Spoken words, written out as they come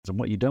And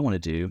what you don't want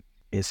to do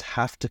is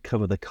have to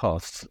cover the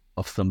costs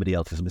of somebody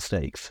else's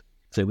mistakes.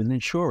 So with an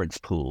insurance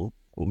pool,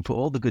 we put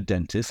all the good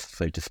dentists,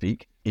 so to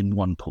speak, in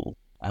one pool.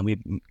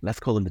 And let's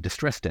call them the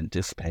distressed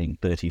dentists paying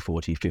 30,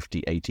 40,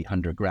 50, 80,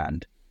 100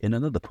 grand in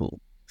another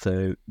pool.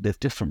 So there's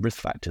different risk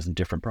factors and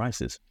different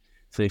prices.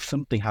 So if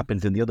something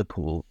happens in the other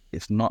pool,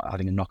 it's not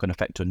having a knock-on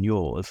effect on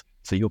yours,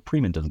 so your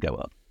premium doesn't go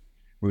up.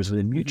 Whereas with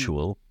a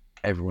mutual,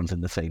 everyone's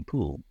in the same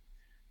pool.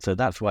 So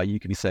that's why you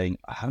could be saying,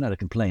 I haven't had a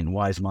complaint.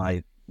 Why is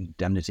my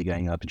indemnity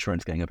going up,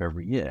 insurance going up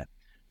every year?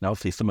 Now,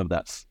 obviously, some of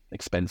that's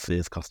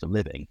expenses, cost of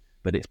living,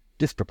 but it's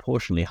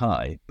disproportionately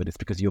high, but it's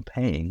because you're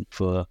paying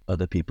for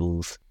other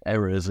people's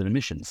errors and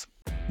omissions.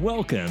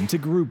 Welcome to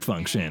Group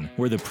Function,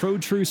 where the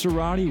pro-true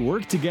sorority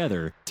work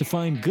together to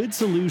find good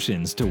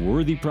solutions to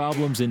worthy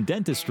problems in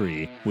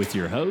dentistry with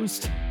your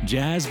host,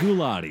 Jazz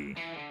Gulati.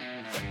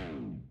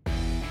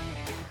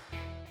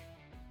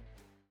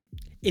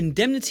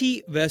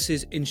 Indemnity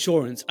versus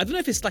insurance. I don't know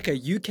if it's like a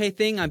UK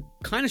thing. I'm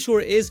kind of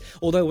sure it is.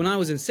 Although when I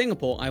was in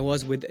Singapore, I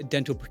was with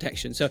dental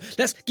protection. So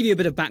let's give you a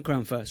bit of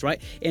background first,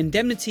 right?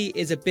 Indemnity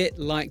is a bit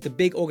like the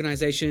big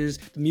organizations,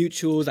 the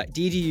mutuals like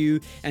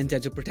DDU and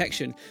dental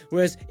protection.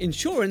 Whereas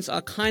insurance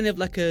are kind of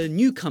like a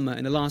newcomer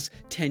in the last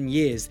 10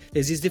 years.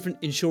 There's these different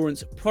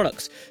insurance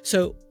products.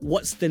 So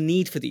what's the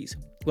need for these?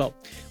 Well,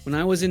 when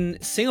I was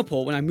in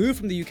Singapore, when I moved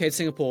from the UK to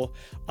Singapore,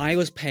 I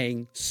was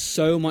paying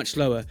so much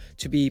lower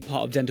to be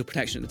part of dental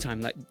protection at the time.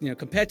 Like,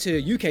 compared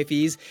to UK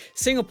fees,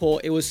 Singapore,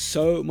 it was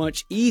so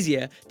much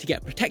easier to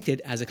get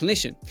protected as a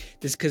clinician.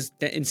 This is because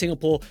in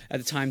Singapore, at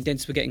the time,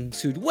 dentists were getting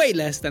sued way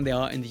less than they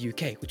are in the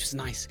UK, which was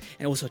nice.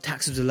 And also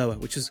taxes were lower,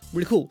 which was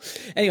really cool.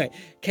 Anyway,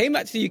 came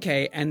back to the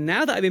UK, and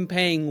now that I've been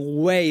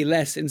paying way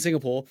less in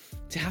Singapore,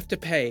 to have to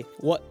pay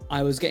what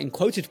I was getting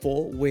quoted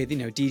for with,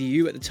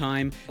 DDU at the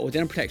time, or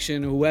dental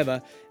protection, or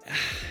whoever,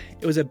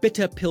 it was a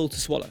bitter pill to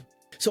swallow.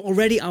 So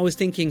already I was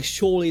thinking,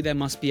 surely there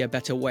must be a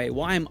better way.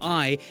 Why am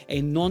I,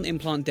 a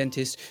non-implant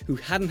dentist who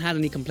hadn't had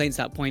any complaints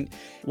at that point,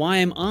 why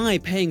am I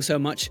paying so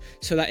much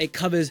so that it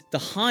covers the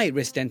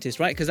high-risk dentist,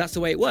 right? Because that's the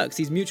way it works.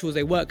 These mutuals,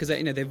 they work because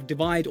they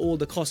divide all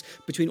the costs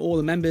between all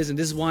the members, and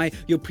this is why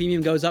your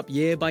premium goes up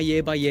year by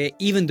year by year,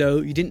 even though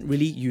you didn't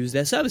really use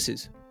their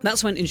services.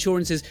 That's when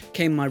insurances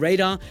came on my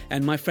radar,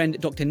 and my friend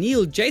Dr.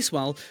 Neil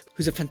Jaiswal,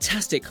 who's a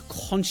fantastic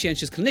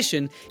conscientious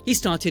clinician, he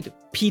started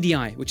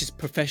PDI, which is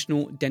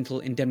Professional Dental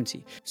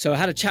Indemnity. So I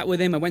had a chat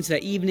with him, I went to their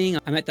evening,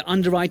 I met the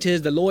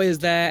underwriters, the lawyers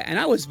there, and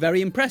I was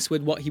very impressed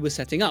with what he was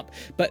setting up.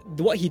 But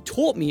what he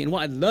taught me and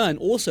what I learned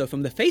also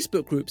from the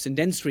Facebook groups in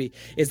dentistry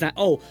is that,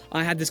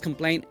 I had this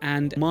complaint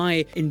and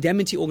my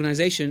indemnity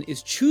organization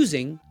is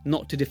choosing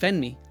not to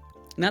defend me.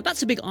 Now,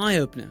 that's a big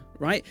eye-opener,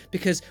 right?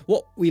 Because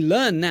what we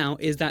learn now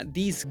is that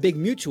these big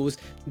mutuals,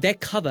 their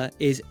cover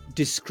is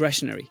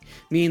discretionary,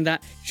 meaning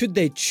that should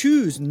they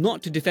choose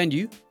not to defend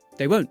you,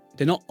 they won't.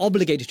 They're not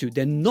obligated to.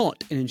 They're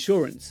not an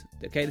insurance.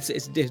 Okay, this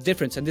is the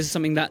difference. And this is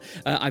something that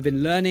I've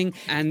been learning.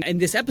 And in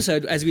this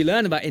episode, as we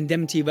learn about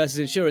indemnity versus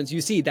insurance, you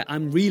see that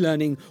I'm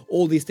relearning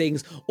all these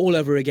things all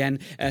over again.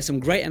 Some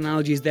great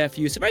analogies there for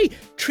you. It's a very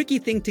tricky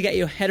thing to get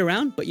your head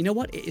around, but you know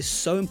what? It is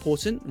so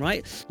important,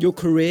 right? Your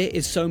career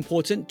is so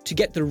important. To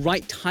get the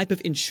right type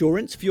of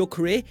insurance for your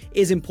career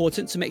is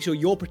important to make sure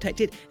you're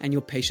protected and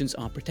your patients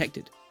are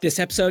protected. This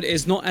episode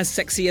is not as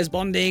sexy as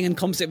bonding and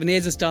composite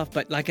veneers and stuff,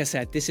 but like I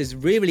said, this is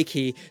really, really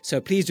key.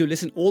 So please do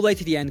listen all the way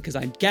to the end, because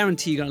I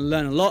guarantee you're going to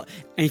learn a lot.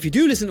 And if you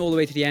do listen all the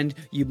way to the end,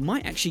 you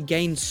might actually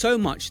gain so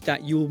much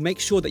that you'll make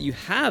sure that you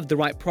have the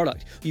right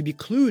product. You'll be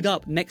clued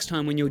up next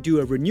time when you'll do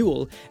a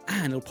renewal,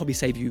 and it'll probably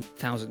save you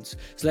thousands.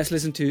 So let's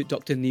listen to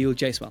Dr. Neil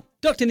Jaiswal.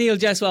 Dr. Neil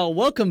Jaiswal,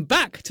 welcome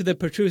back to the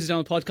Protrusive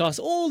Dental Podcast.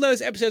 All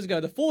those episodes ago,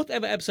 the fourth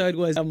ever episode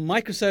was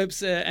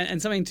microscopes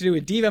and something to do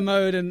with diva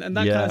mode and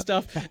that kind of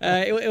stuff.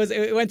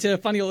 It went to a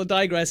funny little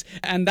digress,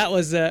 and that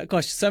was,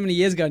 so many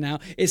years ago now.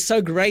 It's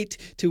so great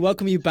to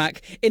welcome you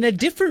back in a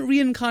different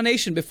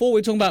reincarnation. Before we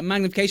were talking about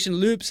magnification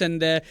loops,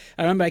 and I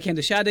remember I came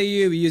to shadow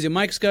you, we used your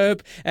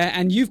microscope,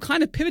 and you've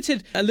kind of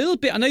pivoted a little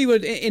bit. I know you were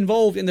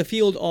involved in the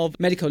field of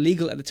medical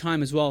legal at the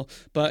time as well,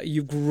 but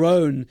you've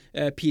grown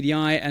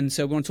PDI, and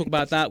so we want to talk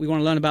about that. We want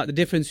to learn about the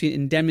difference between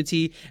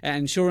indemnity and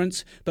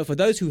insurance. But for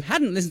those who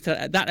hadn't listened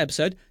to that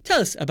episode,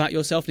 tell us about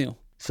yourself, Neil.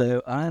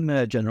 So I'm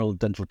a general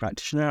dental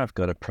practitioner. I've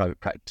got a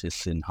private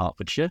practice in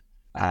Hertfordshire,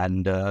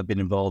 and I've been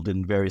involved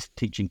in various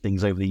teaching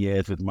things over the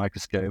years with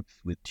microscopes,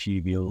 with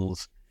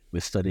tubules,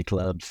 with study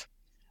clubs.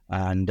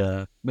 And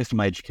most of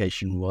my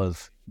education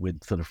was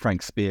with sort of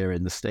Frank Spear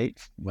in the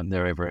States. Went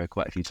there over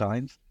quite a few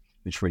times,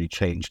 which really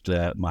changed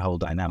my whole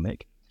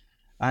dynamic.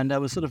 And I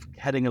was sort of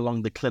heading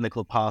along the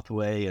clinical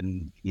pathway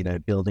and,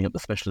 building up the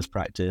specialist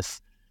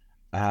practice.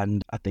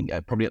 And I think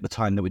probably at the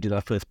time that we did our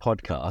first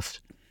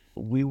podcast,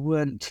 we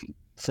weren't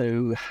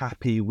so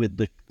happy with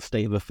the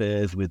state of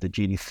affairs, with the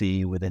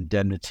GDC, with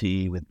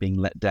indemnity, with being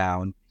let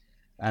down.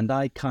 And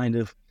I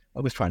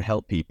was trying to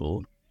help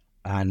people.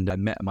 And I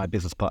met my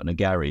business partner,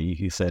 Gary,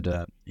 who said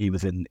he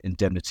was in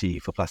indemnity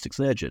for plastic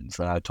surgeons.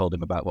 And I told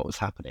him about what was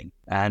happening.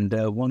 And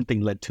one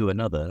thing led to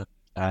another.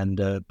 And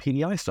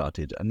PDI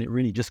started, and it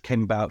really just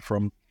came about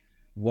from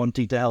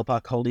wanting to help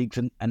our colleagues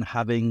and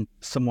having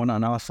someone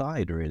on our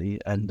side, really.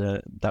 And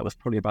that was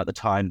probably about the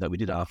time that we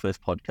did our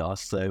first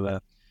podcast. So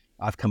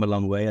I've come a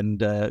long way, and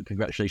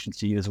congratulations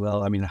to you as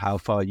well. I mean, how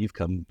far you've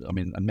come. I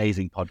mean,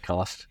 amazing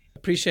podcast.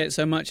 Appreciate it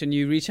so much, and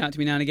you reach out to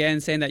me now and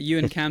again saying that you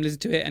and Cam listen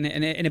to it, and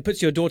it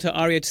puts your daughter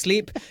Aria to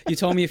sleep. You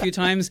told me a few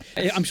times.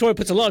 I'm sure it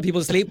puts a lot of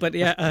people to sleep, but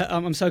yeah,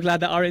 I'm so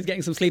glad that Aria is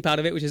getting some sleep out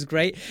of it, which is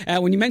great.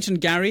 When you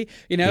mentioned Gary,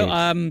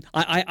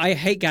 I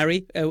hate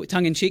Gary,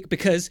 tongue in cheek,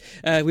 because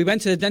we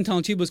went to the Dental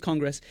and Tubules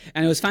Congress,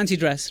 and it was fancy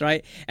dress,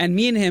 right? And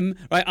me and him,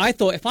 right? I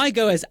thought if I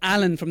go as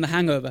Alan from The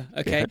Hangover,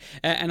 okay,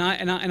 and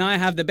I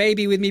have the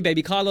baby with me,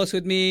 baby Carlos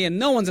with me, and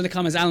no one's gonna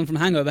come as Alan from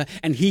Hangover,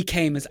 and he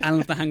came as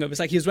Alan from The Hangover. It's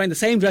like he was wearing the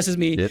same dress as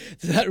me. Yep.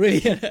 So that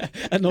really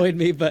annoyed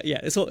me, but yeah,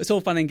 it's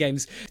all fun and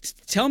games.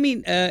 Tell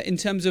me, in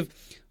terms of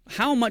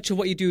how much of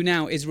what you do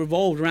now is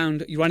revolved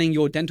around running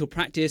your dental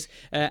practice,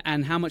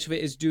 and how much of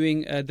it is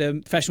doing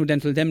the professional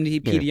dental indemnity,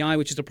 PDI,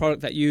 which is a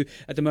product that you,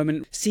 at the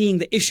moment, seeing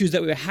the issues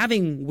that we were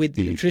having with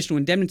the traditional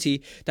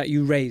indemnity that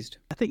you raised?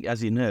 I think,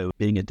 as you know,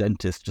 being a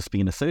dentist, just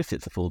being an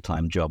associate is a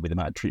full-time job with the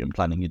amount of treatment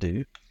planning you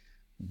do.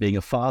 Being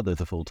a father is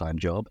a full-time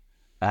job,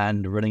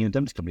 and running an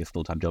indemnity company is a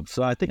full-time job.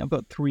 So I think I've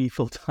got 3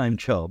 full-time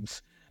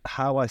jobs.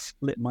 How I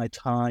split my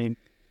time,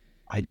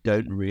 I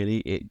don't really.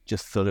 It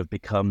just sort of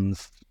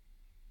becomes,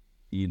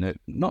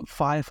 not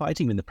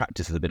firefighting. I mean, the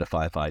practice is a bit of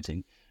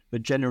firefighting,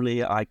 but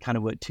generally I kind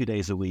of work 2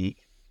 days a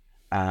week,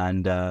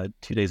 and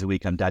 2 days a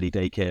week I'm daddy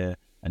daycare,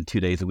 and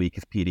 2 days a week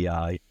is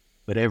PDI.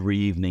 But every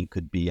evening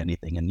could be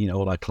anything, and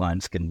all our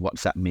clients can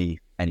WhatsApp me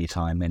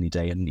anytime, any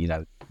day, and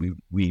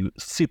we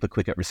super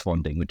quick at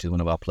responding, which is one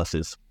of our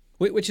pluses.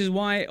 Which is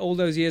why all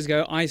those years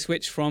ago I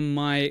switched from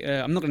my,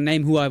 I'm not going to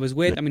name who I was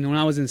with. I mean, when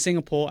I was in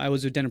Singapore, I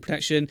was with Dental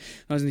Protection.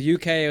 When I was in the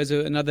UK, I was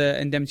with another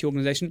indemnity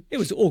organisation. It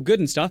was all good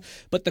and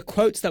stuff, but the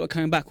quotes that were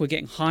coming back were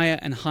getting higher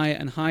and higher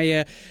and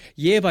higher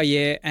year by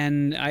year.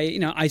 And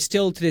I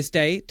still, to this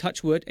day,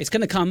 touch wood, it's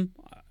going to come.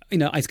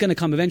 It's going to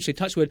come eventually.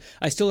 Touch wood.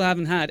 I still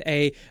haven't had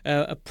a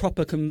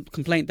proper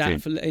complaint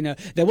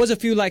that there was a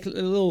few like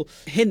little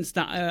hints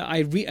that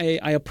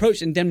I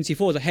approached indemnity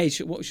for. Like, hey,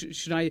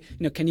 should I?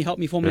 Can you help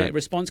me formulate a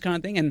response, kind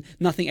of thing? And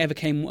nothing ever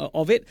came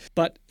of it.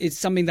 But it's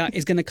something that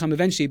is going to come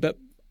eventually. But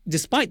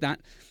despite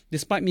that,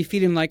 despite me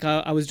feeling like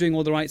I was doing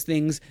all the right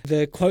things,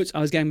 the quotes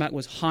I was getting back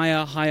was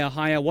higher, higher,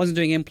 higher. Wasn't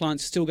doing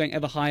implants, still going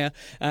ever higher.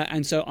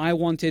 And so I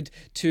wanted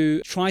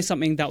to try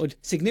something that would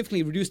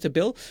significantly reduce the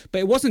bill. But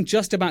it wasn't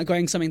just about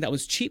going something that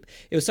was cheap.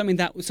 It was something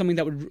that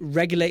would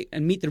regulate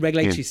and meet the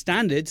regulatory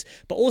standards,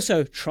 but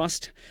also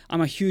trust. I'm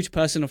a huge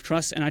person of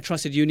trust, and I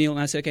trusted you, Neil. And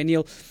I said, okay,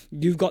 Neil,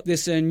 you've got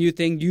this new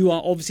thing. You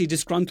are obviously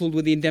disgruntled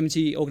with the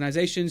indemnity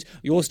organizations.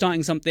 You're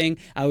starting something.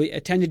 I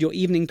attended your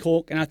evening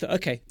talk, and I thought,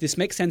 okay, this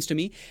makes sense to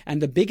me.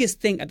 And the biggest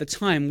thing at the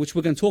time, which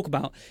we're going to talk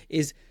about,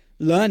 is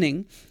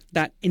learning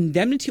that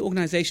indemnity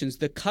organizations,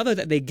 the cover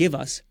that they give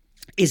us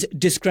is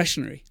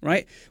discretionary,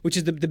 right? Which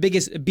is the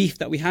biggest beef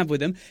that we have with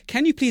them.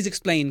 Can you please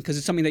explain, because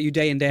it's something that you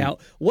day in, day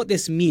out, what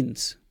this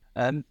means?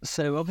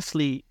 So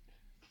obviously,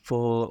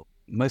 for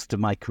most of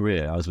my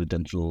career, I was with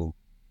dental,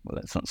 well,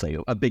 let's not say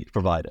a big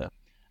provider,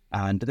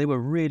 and they were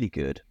really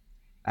good.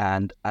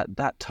 And at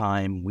that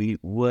time, we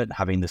weren't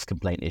having this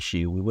complaint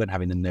issue. We weren't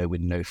having the no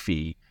win, no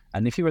fee.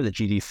 And if you were at the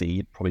GDC,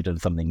 you'd probably done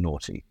something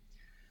naughty.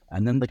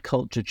 And then the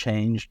culture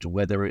changed,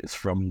 whether it's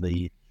from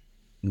the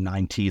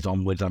 90s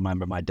onwards. I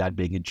remember my dad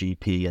being a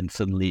GP, and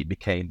suddenly it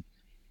became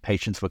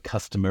patients were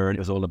customer, and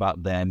it was all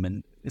about them,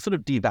 and it sort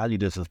of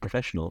devalued us as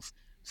professionals.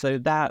 So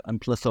that,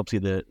 and plus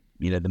obviously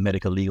the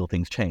medical legal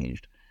things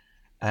changed.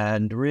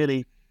 And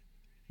really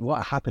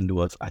what happened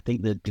was, I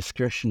think the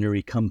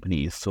discretionary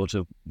companies sort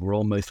of were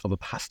almost of a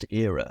past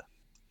era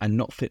and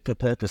not fit for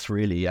purpose,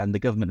 really. And the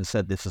government has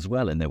said this as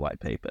well in their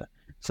white paper.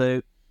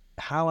 So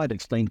how I'd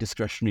explain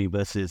discretionary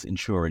versus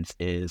insurance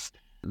is,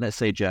 let's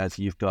say, Jazz,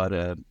 you've got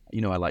I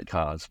like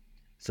cars.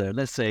 So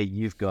let's say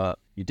you're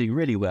doing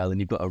really well and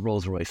you've got a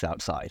Rolls Royce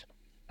outside,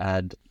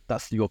 and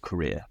that's your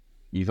career.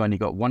 You've only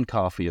got one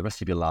car for the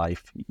rest of your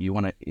life.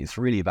 It's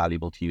really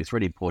valuable to you. It's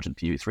really important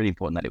to you. It's really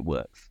important that it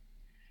works.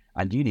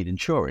 And you need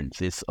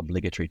insurance. It's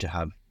obligatory to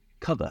have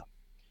cover.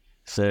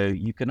 So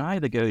you can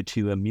either go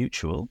to a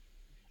mutual,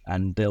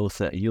 and you'll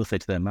say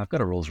to them, I've got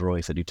a Rolls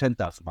Royce, I do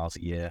 10,000 miles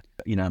a year.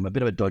 I'm a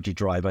bit of a dodgy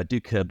driver, I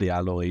do curb the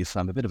alloys,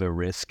 I'm a bit of a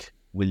risk.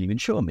 Will you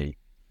insure me?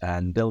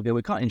 And they'll go,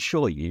 we can't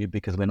insure you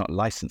because we're not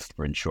licensed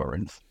for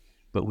insurance,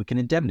 but we can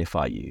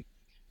indemnify you.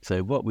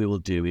 So what we will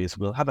do is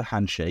we'll have a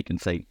handshake and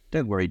say,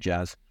 don't worry,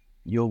 Jazz,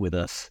 you're with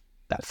us,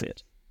 that's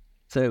it.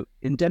 So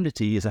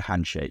indemnity is a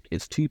handshake.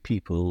 It's two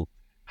people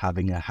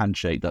having a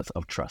handshake that's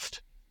of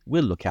trust.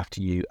 We'll look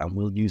after you, and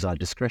we'll use our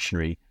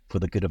discretionary for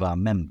the good of our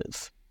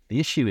members. The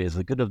issue is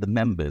the good of the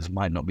members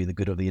might not be the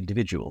good of the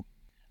individual,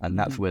 and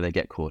that's where they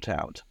get caught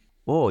out.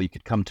 Or you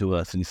could come to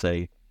us and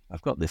say,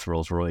 I've got this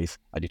Rolls Royce,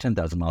 I do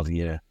 10,000 miles a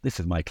year, this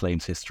is my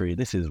claims history,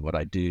 this is what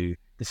I do,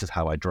 this is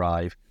how I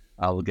drive.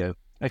 I'll go,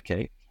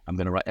 okay, I'm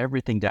going to write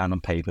everything down on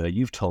paper.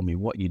 You've told me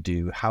what you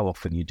do, how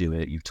often you do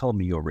it, you've told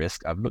me your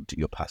risk, I've looked at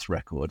your past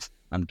records,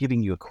 I'm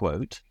giving you a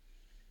quote.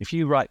 If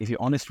you're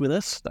honest with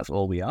us, that's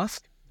all we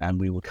ask. and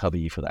we will cover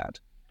you for that.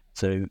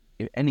 So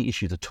if any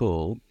issues at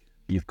all,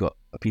 you've got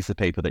a piece of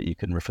paper that you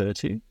can refer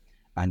to,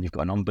 and you've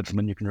got an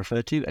ombudsman you can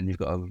refer to, and you've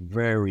got a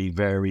very,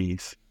 very,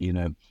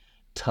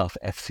 tough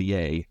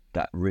FCA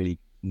that really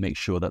makes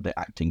sure that they're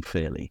acting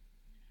fairly.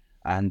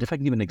 And if I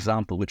can give an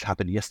example, which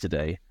happened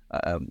yesterday,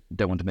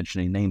 don't want to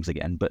mention any names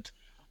again, but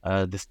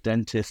this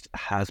dentist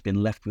has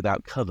been left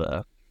without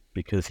cover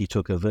because he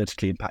took a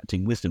vertically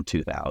impacting wisdom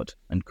tooth out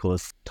and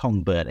caused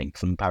tongue burning,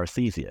 some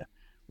paresthesia,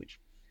 which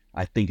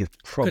I think is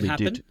probably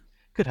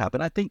could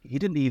happen. I think he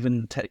didn't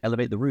even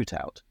elevate the root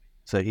out.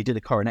 So he did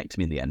a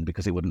coronectomy in the end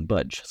because it wouldn't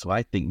budge. So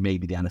I think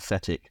maybe the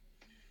anesthetic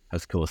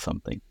has caused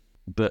something.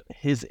 But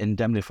his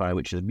indemnifier,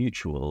 which is a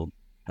mutual,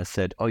 has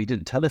said, oh, you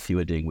didn't tell us you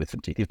were doing wisdom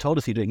teeth. You've told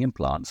us you're doing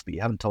implants, but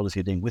you haven't told us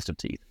you're doing wisdom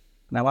teeth.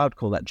 Now, I would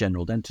call that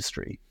general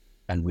dentistry,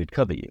 and we'd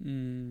cover you.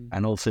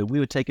 And also, we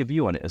would take a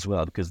view on it as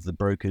well, because the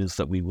brokers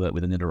that we work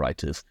with and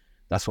underwriters,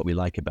 that's what we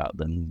like about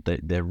them.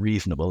 They're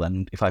reasonable,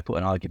 and if I put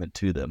an argument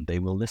to them, they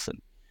will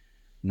listen.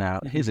 Now,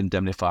 his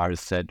indemnifier has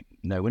said,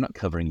 no, we're not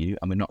covering you,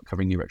 and we're not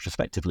covering you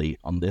retrospectively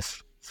on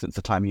this since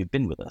the time you've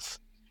been with us.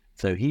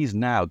 So he's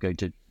now going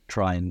to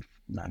try and,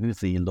 now who's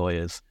the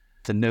lawyers?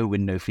 It's a no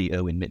win, no fee,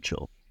 Owen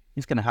Mitchell.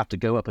 He's going to have to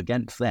go up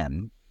against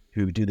them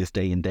who do this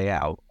day in, day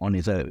out on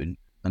his own,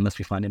 unless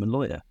we find him a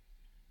lawyer.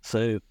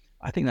 So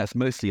I think that's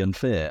mostly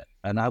unfair.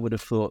 And I would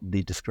have thought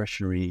the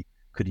discretionary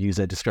could use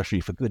their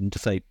discretionary for good and to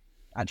say,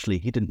 actually,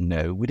 he didn't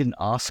know. We didn't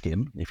ask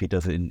him if he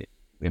does it in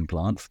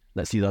implants.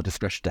 Let's use our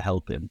discretion to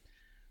help him.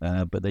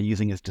 But they're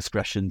using his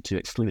discretion to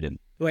exclude him.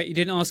 Wait, you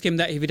didn't ask him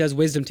that if he does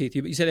wisdom teeth.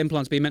 You said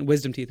implants, but you meant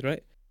wisdom teeth,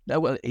 right? No,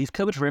 well, he's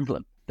covered for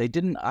implant. They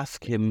didn't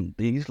ask him.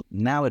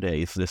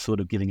 Nowadays, they're sort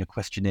of giving a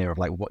questionnaire of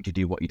like what you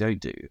do, what you don't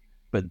do.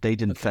 But they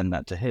didn't send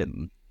that to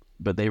him.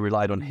 But they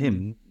relied on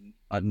him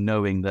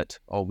knowing that,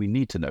 oh, we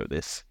need to know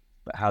this.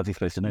 But how's he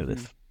supposed to know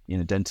this?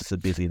 Dentists are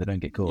busy. They don't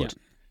get caught.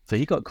 Yeah. So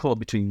he got caught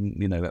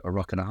between, a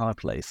rock and a hard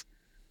place.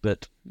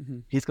 But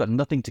he's got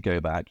nothing to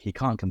go back. He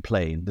can't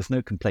complain. There's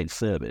no complaint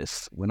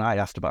service. When I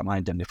asked about my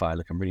indemnifier,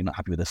 look, I'm really not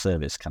happy with the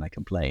service. Can I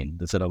complain?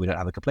 They said, oh, we don't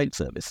have a complaint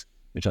service,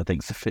 which I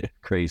think is a bit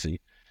crazy.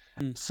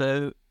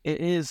 So it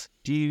is,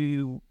 do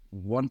you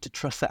want to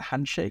trust that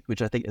handshake,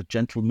 which I think a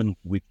gentleman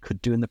we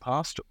could do in the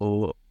past,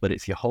 but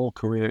it's your whole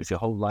career, it's your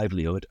whole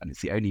livelihood, and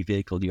it's the only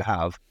vehicle you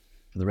have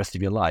for the rest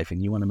of your life,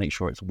 and you want to make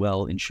sure it's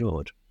well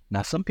insured.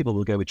 Now, some people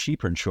will go with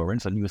cheaper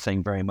insurance, and you were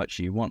saying very much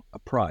you want a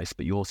price,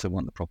 but you also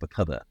want the proper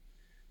cover.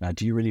 Now,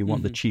 do you really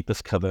want the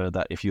cheapest cover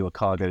that if your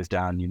car goes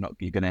down, you're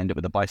going to end up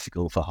with a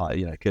bicycle for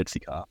hire, courtesy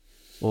car?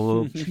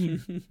 Or do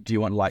you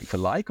want like for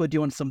like, or do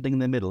you want something in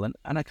the middle? And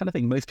I kind of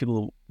think most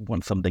people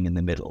want something in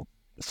the middle.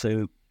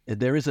 So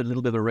there is a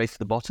little bit of a race to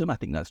the bottom. I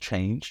think that's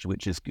changed,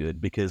 which is good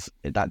because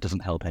that doesn't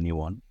help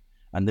anyone.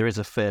 And there is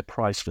a fair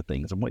price for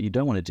things. And what you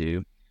don't want to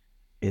do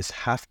is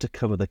have to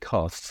cover the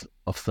costs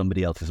of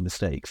somebody else's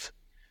mistakes.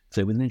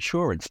 So with an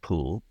insurance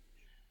pool,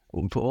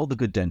 we put all the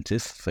good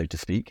dentists, so to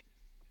speak,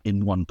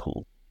 in one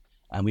pool.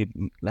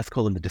 And let's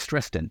call them the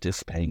distressed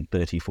dentists paying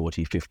 30,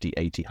 40, 50,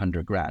 80,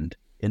 100 grand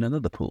in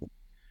another pool.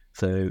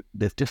 So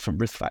there's different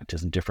risk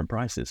factors and different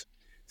prices.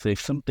 So if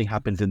something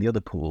happens in the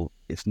other pool,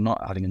 it's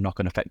not having a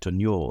knock-on effect on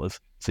yours,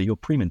 so your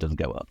premium doesn't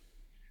go up.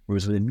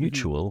 Whereas with a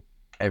mutual,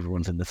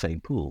 everyone's in the same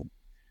pool.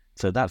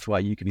 So that's why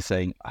you could be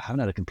saying, I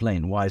haven't had a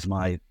complaint. Why is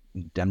my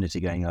indemnity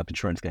going up,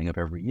 insurance going up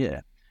every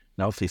year?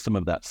 Now, obviously, some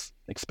of that's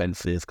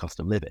expenses, cost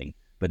of living,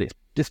 but it's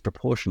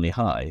disproportionately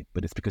high,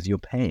 but it's because you're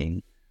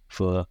paying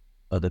for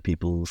other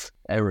people's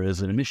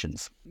errors and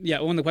omissions. Yeah,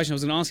 one of the questions I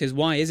was going to ask is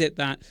why is it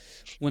that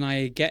when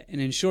I get an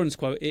insurance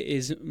quote, it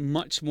is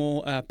much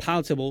more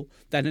palatable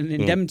than an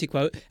indemnity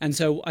quote? And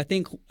so I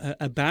think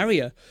a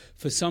barrier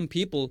for some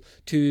people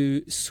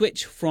to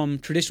switch from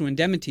traditional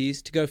indemnities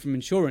to go from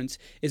insurance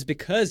is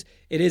because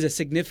it is a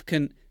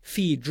significant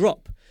fee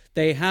drop.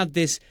 They have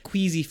this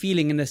queasy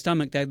feeling in their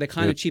stomach that they're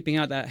kind of cheaping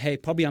out that, hey,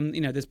 probably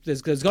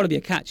there's got to be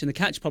a catch. And the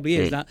catch probably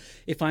is that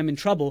if I'm in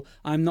trouble,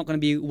 I'm not going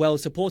to be well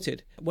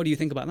supported. What do you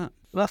think about that?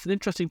 Well, that's an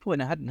interesting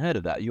point. I hadn't heard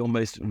of that. You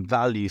almost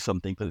value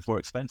something because it's more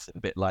expensive, a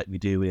bit like we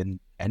do in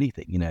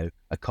anything.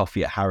 A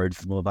coffee at Harrods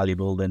is more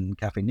valuable than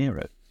Cafe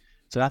Nero.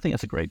 So I think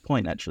that's a great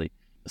point, actually.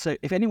 So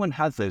if anyone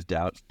has those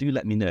doubts, do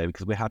let me know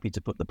because we're happy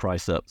to put the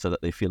price up so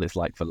that they feel it's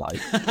like for like.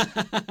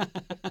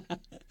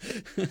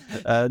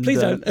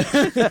 Please don't.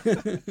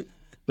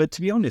 But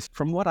to be honest,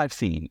 from what I've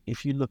seen,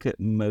 if you look at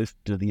most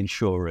of the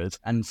insurers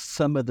and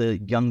some of the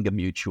younger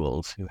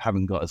mutuals who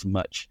haven't got as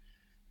much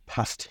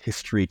past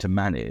history to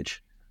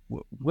manage,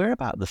 we're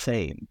about the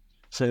same.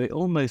 So it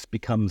almost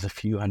becomes a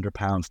few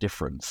 £100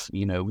 difference.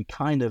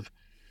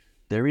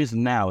 There is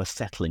now a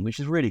settling, which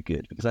is really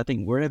good because I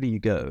think wherever you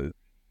go,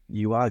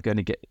 you are going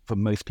to get, for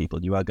most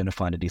people, you are going to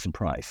find a decent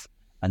price.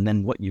 And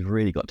then what you've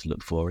really got to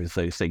look for is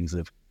those things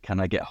of, can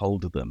I get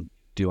hold of them?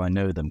 Do I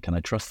know them? Can I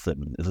trust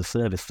them? Is a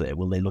service there?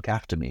 Will they look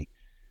after me?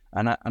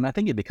 And I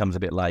think it becomes a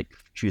bit like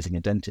choosing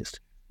a dentist.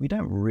 We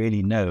don't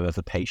really know as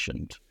a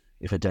patient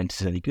if a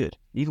dentist is any good.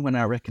 Even when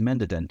I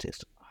recommend a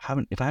dentist,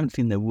 if I haven't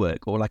seen their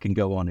work, all I can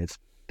go on is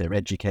they're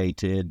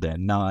educated, they're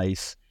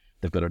nice,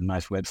 they've got a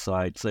nice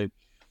website. So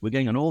we're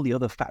going on all the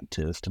other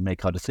factors to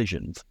make our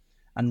decisions.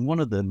 And one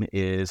of them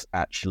is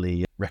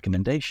actually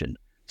recommendation.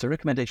 So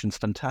recommendation's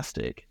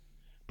fantastic,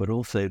 but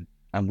also,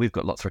 and we've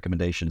got lots of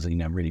recommendations,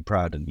 and I'm really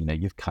proud, and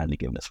you've kindly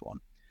given us one.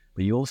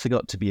 But you also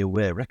got to be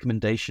aware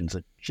recommendations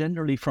are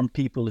generally from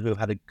people who have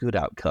had a good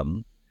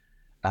outcome.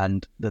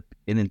 And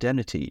in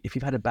indemnity, if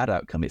you've had a bad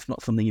outcome, it's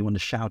not something you want to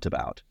shout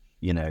about.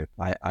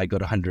 I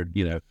got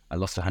 100, I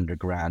lost 100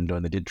 grand,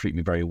 and they did treat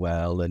me very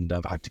well, and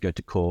I've had to go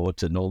to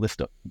court and all this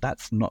stuff.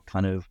 That's not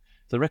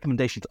the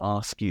recommendations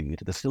are skewed.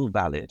 They're still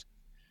valid.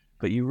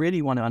 But you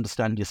really want to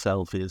understand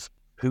yourself is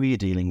who are you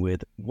dealing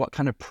with, what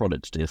kind of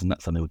product it is, and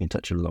that's something we can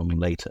touch along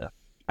later.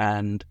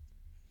 And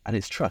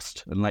it's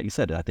trust. And like you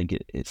said, I think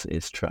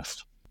it's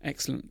trust.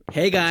 Excellent.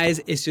 Hey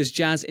guys, it's just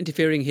Jazz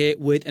interfering here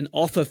with an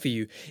offer for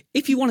you.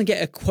 If you want to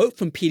get a quote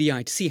from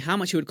PDI to see how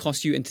much it would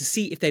cost you and to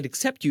see if they'd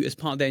accept you as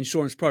part of their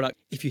insurance product,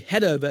 if you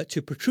head over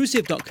to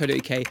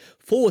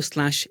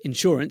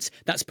protrusive.co.uk/insurance,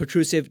 that's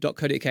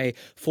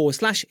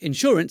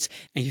protrusive.co.uk/insurance,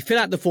 and you fill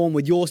out the form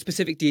with your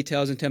specific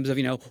details in terms of,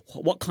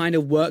 what kind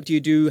of work do you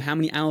do, how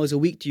many hours a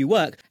week do you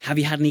work, have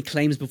you had any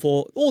claims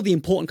before, all the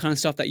important kind of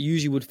stuff that you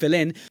usually would fill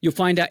in, you'll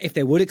find out if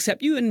they would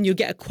accept you and you'll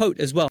get a quote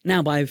as well.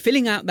 Now, by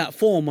filling out that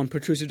form on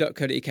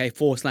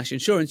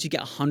protrusive.co.uk/insurance, you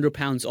get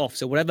 £100 off.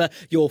 So whatever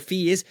your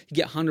fee is, you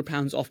get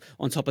 £100 off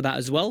on top of that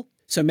as well.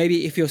 So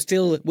maybe if you're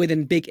still with a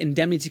big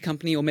indemnity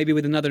company or maybe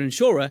with another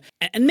insurer,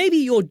 and maybe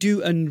you're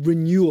due a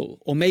renewal,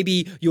 or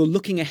maybe you're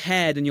looking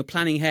ahead and you're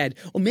planning ahead,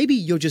 or maybe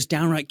you're just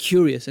downright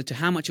curious as to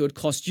how much it would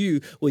cost you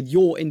with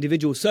your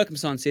individual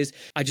circumstances,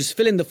 I just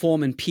fill in the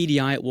form and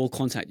PDI will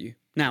contact you.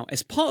 Now,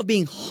 as part of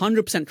being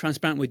 100%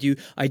 transparent with you,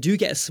 I do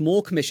get a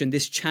small commission.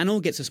 This channel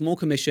gets a small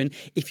commission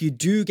if you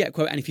do get a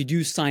quote and if you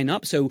do sign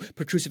up. So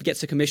Protrusive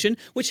gets a commission,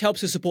 which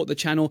helps to support the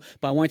channel.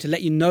 But I wanted to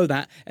let you know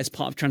that as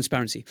part of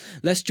transparency.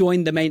 Let's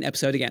join the main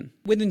episode again.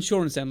 With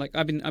insurance then,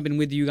 I've been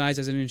with you guys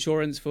as an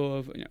insurance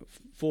for 4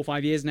 or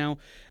 5 years now.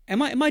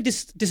 Am I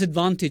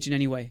disadvantaged in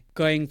any way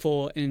going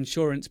for an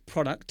insurance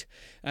product,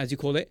 as you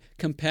call it,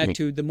 compared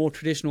to the more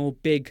traditional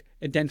big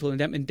dental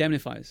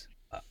indemnifiers?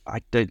 I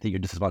don't think you're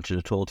disadvantaged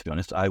at all, to be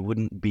honest. I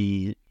wouldn't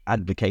be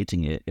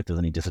advocating it if there's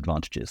any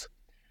disadvantages.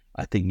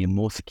 I think you're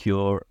more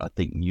secure. I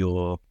think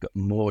you've got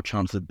more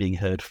chance of being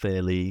heard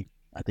fairly.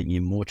 I think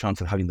you're more chance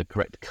of having the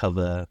correct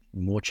cover,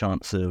 more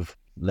chance of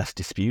less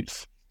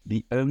disputes.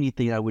 The only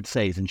thing I would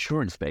say is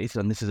insurance-based,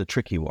 and this is a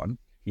tricky one,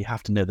 you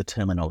have to know the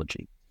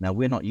terminology. Now,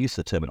 we're not used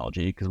to the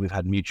terminology because we've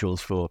had mutuals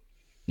for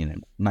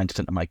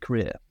 90% of my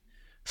career.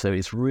 So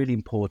it's really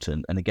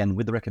important. And again,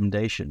 with the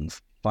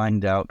recommendations,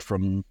 find out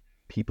from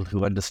people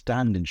who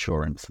understand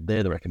insurance,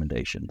 they're the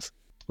recommendations.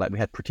 Like we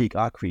had Pratik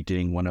Akri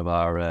doing one of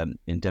our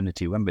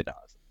indemnity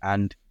webinars,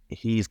 and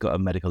he's got a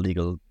medical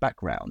legal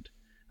background,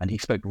 and he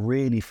spoke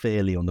really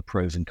fairly on the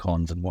pros and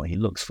cons and what he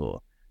looks for.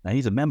 Now,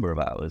 he's a member of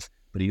ours,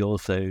 but he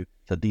also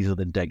said these are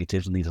the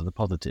negatives and these are the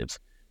positives.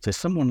 So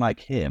someone like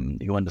him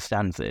who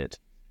understands it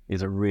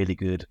is a really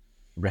good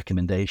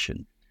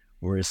recommendation,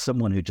 whereas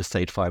someone who just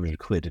saved 500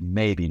 quid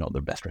may be not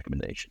the best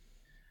recommendation.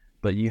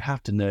 But you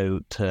have to know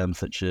terms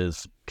such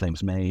as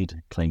claims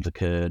made, claims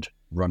occurred,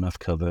 run-off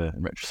cover,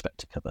 and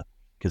retrospective cover,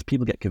 because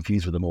people get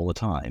confused with them all the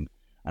time.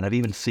 And I've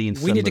even seen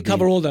we need to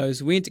cover all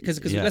those. We need to,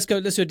 because let's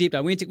go deep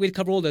dive. We need to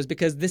cover all those,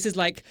 because this is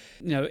like,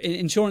 in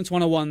Insurance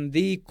 101,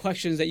 the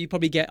questions that you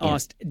probably get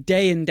asked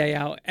day in, day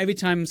out, every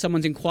time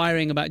someone's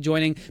inquiring about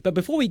joining. But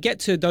before we get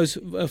to those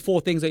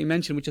 4 things that you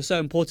mentioned, which are so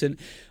important,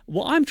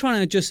 what I'm trying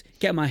to just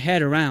get my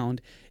head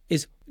around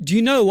is, do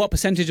you know what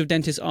percentage of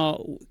dentists are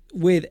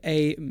with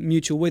a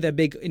mutual, with a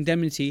big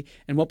indemnity,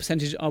 and what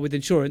percentage are with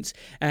insurance?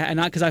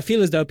 Because I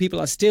feel as though people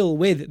are still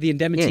with the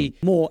indemnity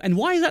more. And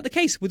why is that the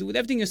case? With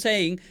everything you're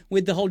saying,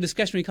 with the whole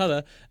discretionary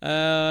cover,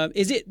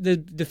 is it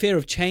the fear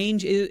of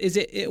change?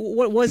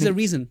 What is the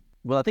reason?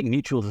 Well, I think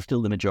mutuals are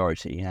still the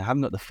majority. I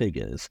haven't got the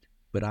figures,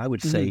 but I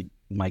would say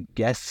my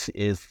guess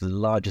is the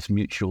largest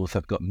mutuals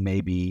have got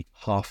maybe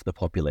half the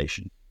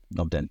population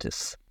of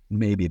dentists,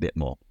 maybe a bit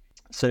more.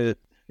 So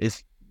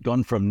it's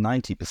gone from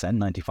 90%,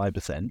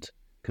 95%,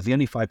 because the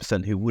only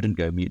 5% who wouldn't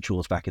go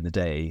mutuals back in the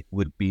day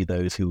would be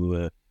those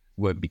who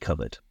won't be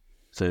covered.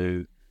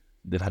 So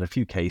they've had a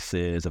few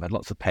cases, they've had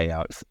lots of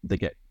payouts, they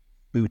get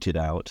booted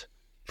out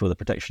for the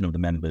protection of the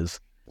members.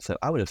 So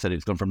I would have said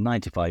it's gone from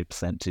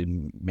 95%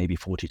 to maybe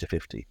 40 to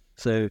 50.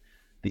 So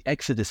the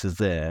exodus is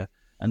there,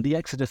 and the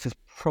exodus is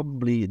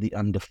probably the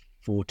under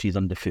 40s,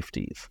 under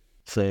 50s.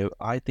 So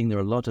I think there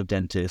are a lot of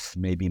dentists,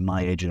 maybe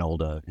my age and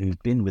older,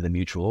 who've been with a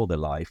mutual all their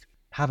life,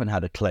 haven't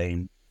had a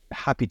claim,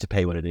 happy to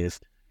pay what it is.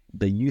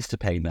 They're used to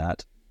paying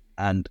that.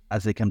 And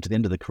as they come to the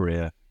end of the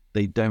career,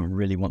 they don't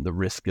really want the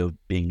risk of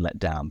being let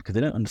down because they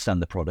don't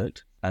understand the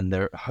product. And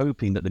they're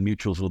hoping that the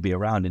mutuals will be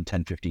around in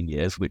 10, 15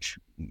 years, which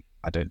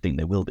I don't think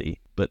they will be.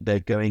 But they're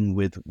going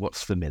with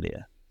what's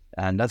familiar.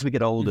 And as we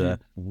get older,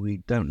 we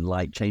don't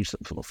like change.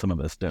 Some of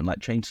us don't like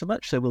change so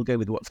much. So we'll go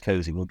with what's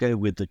cozy. We'll go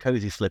with the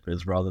cozy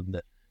slippers rather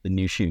than the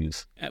new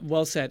shoes.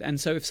 Well said. And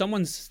so if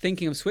someone's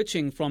thinking of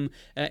switching from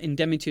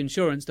indemnity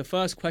insurance, the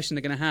first question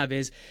they're going to have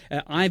is,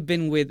 I've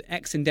been with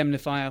X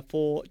indemnifier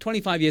for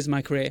 25 years of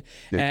my career,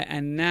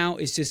 and now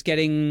it's just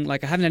getting,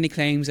 like, I haven't any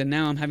claims, and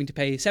now I'm having to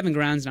pay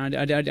 $7,000, and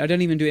I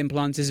don't even do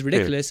implants. This is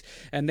ridiculous.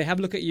 And they have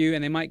a look at you,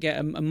 and they might get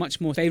a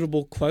much more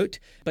favorable quote.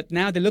 But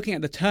now they're looking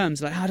at the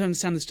terms, like, I don't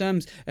understand the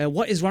terms.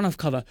 What is runoff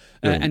cover?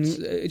 And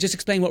just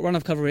explain what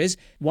runoff cover is,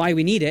 why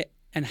we need it,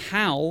 and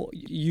how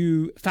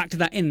you factor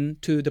that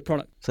into the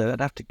product. So I'd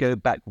have to go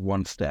back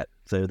one step.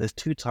 So there's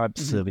two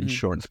types of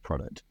insurance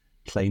product: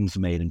 claims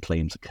made and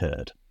claims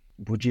occurred.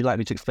 Would you like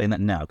me to explain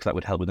that now? Because that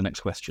would help with the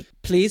next question.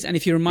 Please, and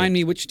if you remind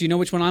me, do you know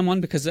which one I'm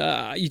on? Because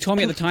you told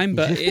me at the time,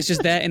 but it's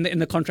just there in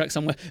the contract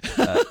somewhere.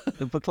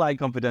 For client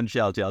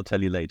confidentiality, I'll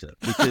tell you later.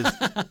 Because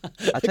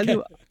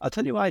I'll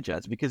tell you why,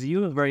 Jazz. Because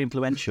you are very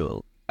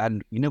influential,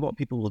 and you know what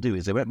people will do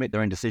is they won't make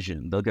their own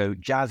decision. They'll go,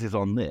 Jazz is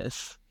on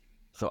this,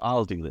 so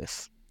I'll do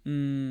this.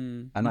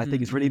 And I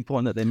think it's really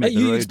important that they make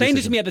their own You explained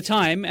decision. it to me at the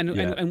time,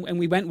 and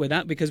we went with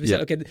that because we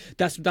said, okay,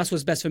 that's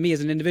what's best for me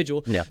as an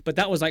individual. Yeah. But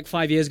that was like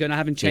 5 years ago, and I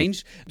haven't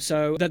changed.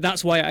 So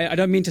that's why I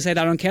don't mean to say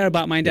that I don't care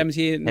about my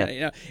indemnity.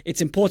 And,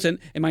 it's important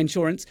in my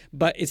insurance,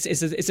 but it's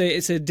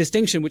a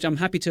distinction which I'm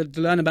happy to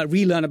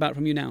relearn about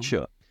from you now.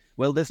 Sure.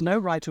 Well, there's no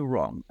right or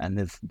wrong,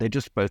 and they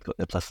just both got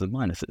their pluses and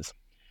minuses.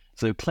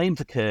 So claims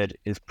occurred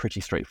is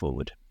pretty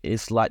straightforward.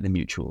 It's like the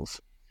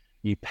mutuals.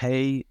 You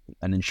pay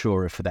an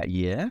insurer for that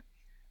year,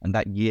 and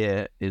that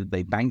year,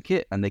 they bank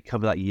it and they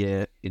cover that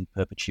year in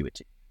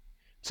perpetuity.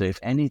 So if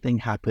anything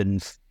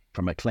happens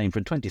from a claim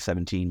from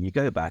 2017, you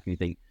go back and you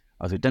think,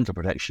 I was with Dental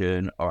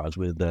Protection or I was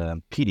with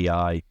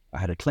PDI, I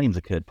had a claims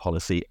occurred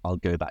policy, I'll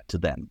go back to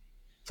them.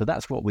 So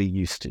that's what we're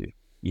used to.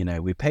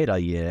 We paid our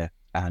year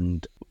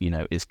and,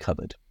 it's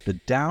covered. The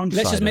downside...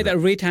 Let's just make that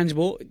really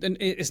tangible.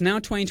 It's now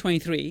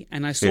 2023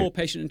 and I saw a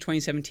patient in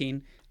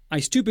 2017. I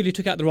stupidly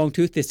took out the wrong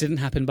tooth. This didn't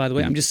happen, by the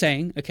way. I'm just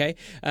saying, okay?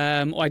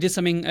 Or I did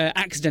something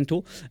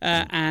accidental,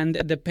 and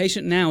the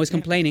patient now is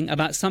complaining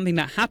about something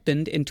that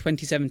happened in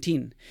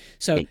 2017.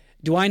 So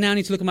do I now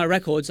need to look at my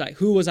records, like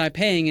who was I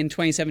paying in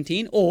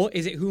 2017, or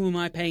is it who am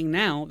I paying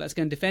now that's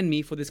going to defend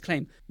me for this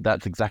claim?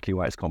 That's exactly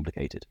why it's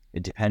complicated.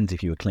 It depends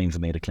if you were claims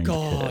made or claims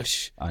occurred.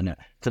 I know.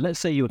 So let's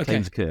say you were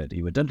claims occurred.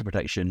 You were Dental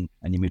Protection,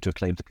 and you moved to a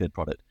claims occurred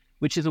product,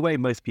 which is the way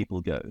most people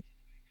go.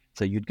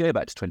 So you'd go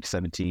back to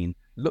 2017,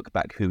 look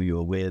back who you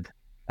were with,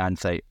 and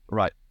say,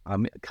 right,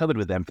 I'm covered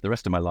with them for the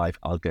rest of my life,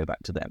 I'll go back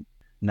to them.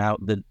 Now,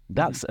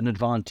 that's an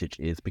advantage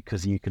is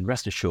because you can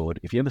rest assured,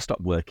 if you ever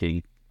stop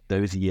working,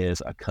 those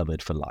years are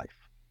covered for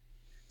life.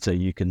 So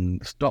you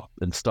can stop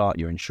and start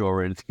your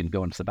insurance, you can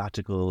go on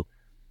sabbatical,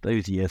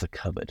 those years are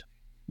covered.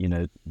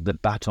 The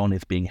baton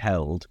is being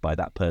held by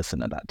that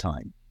person at that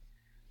time.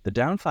 The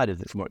downside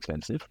is it's more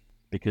expensive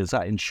because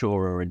that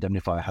insurer or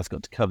indemnifier has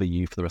got to cover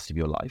you for the rest of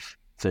your life.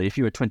 So if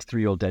you're a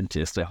 23-year-old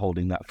dentist, they're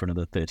holding that for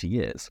another 30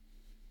 years.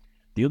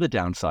 The other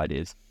downside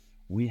is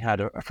we had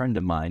a friend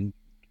of mine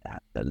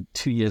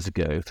 2 years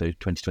ago, so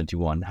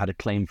 2021, had a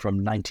claim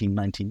from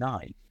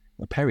 1999,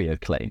 a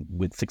perio claim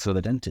with 6 other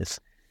dentists.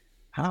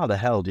 How the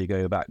hell do you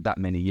go back that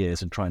many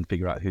years and try and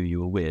figure out who you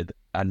were with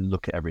and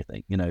look at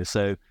everything?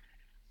 So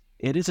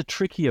it is a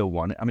trickier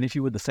one. I mean, if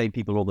you were the same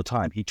people all the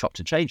time, he chopped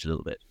and changed a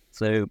little bit.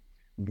 So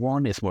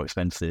 1, it's more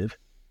expensive.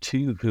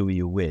 2, who are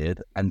you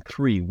with? And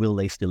 3, will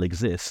they still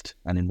exist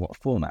and in what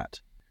format?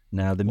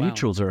 Now, the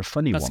mutuals are a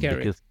funny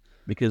one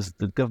because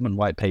the government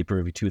white paper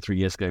over 2 or 3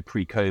 years ago,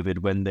 pre-COVID,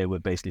 when they were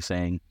basically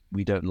saying,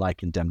 we don't like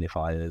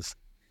indemnifiers,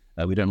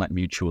 we don't like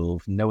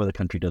mutuals, no other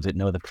country does it,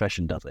 no other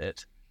profession does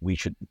it, we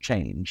should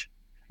change.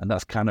 And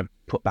that's kind of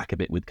put back a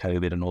bit with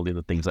COVID and all the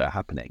other things that are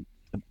happening.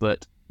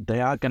 But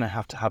they are going to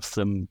have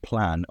some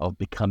plan of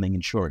becoming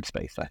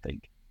insurance-based, I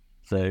think.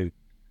 So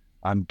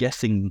I'm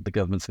guessing the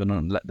government's not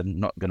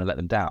going to let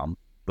them down,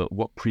 but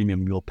what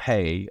premium you'll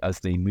pay as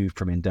they move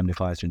from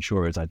indemnifiers to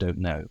insurers, I don't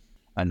know.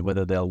 And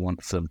whether they'll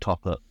want some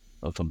top-up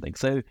or something.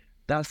 So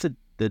that's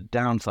the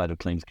downside of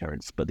claims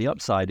occurrence. But the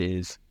upside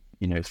is,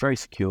 it's very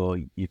secure.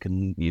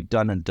 You've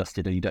done and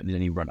dusted and you don't need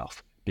any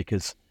runoff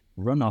because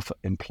runoff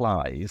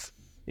implies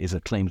is a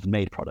claims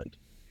made product.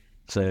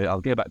 So I'll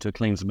go back to a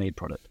claims made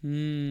product.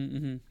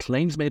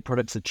 Claims made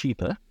products are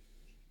cheaper,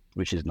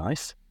 which is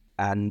nice.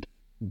 And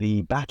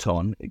the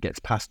baton gets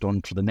passed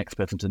on to the next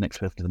person, to the next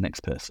person, to the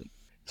next person.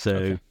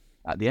 So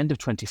at the end of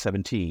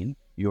 2017,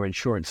 your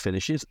insurance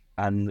finishes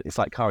and it's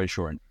like car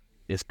insurance.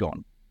 It's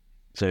gone.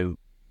 So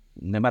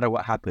no matter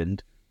what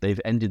happened,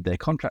 they've ended their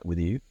contract with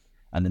you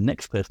and the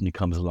next person who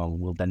comes along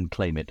will then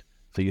claim it.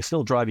 So you're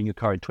still driving your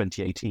car in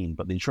 2018,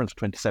 but the insurance for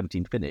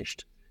 2017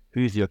 finished.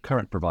 Who's your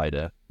current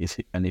provider?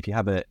 And if you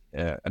have an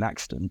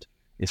accident,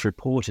 it's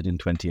reported in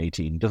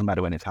 2018. It doesn't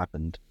matter when it's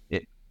happened.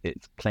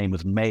 Its claim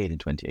was made in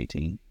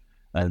 2018,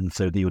 and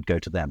so they would go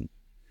to them.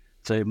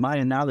 So my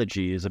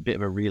analogy is a bit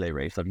of a relay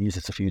race. I've used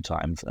this a few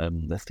times.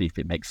 Let's see if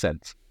it makes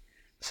sense.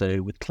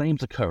 So with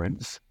claims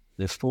occurrence,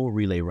 there's 4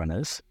 relay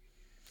runners.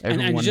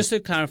 And just to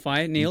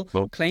clarify, Neil,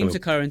 claims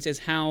occurrence is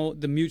how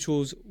the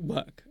mutuals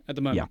work at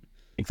the moment. Yeah,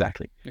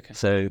 exactly. Okay.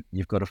 So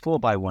you've got a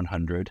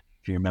 4x100.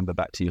 if you remember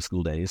back to your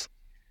school days,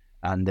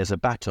 and there's a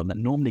baton that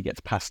normally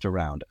gets passed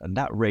around, and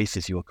that race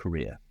is your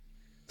career.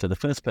 So the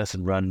first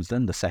person runs,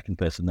 then the second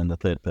person, then the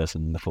third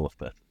person, and the fourth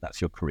person.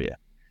 That's your career.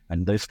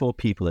 And those 4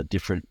 people are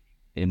different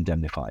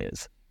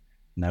indemnifiers.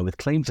 Now, with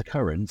claims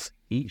occurrence,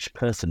 each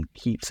person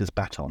keeps his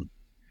baton.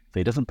 So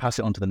he doesn't pass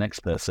it on to the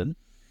next person.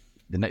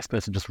 The next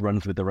person just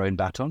runs with their own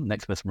baton.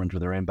 Next person runs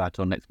with their own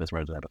baton. Next person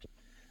runs with their baton.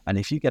 And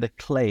if you get a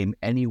claim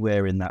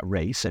anywhere in that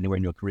race, anywhere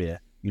in your career,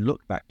 you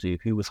look back to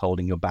who was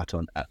holding your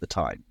baton at the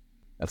time.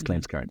 That's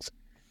claims occurrence.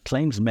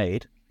 Claims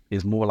made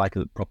is more like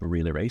a proper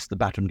relay race. The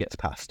baton gets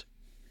passed.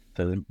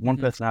 So one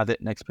person has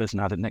it, next person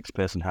has it, next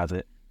person has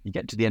it. You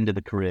get to the end of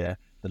the career,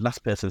 the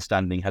last person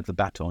standing has the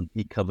baton.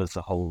 He covers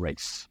the whole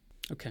race.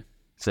 Okay.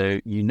 So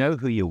you know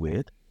who you're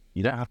with.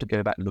 You don't have to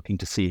go back looking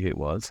to see who it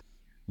was.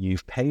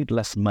 You've paid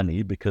less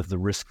money because the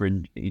risk for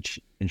each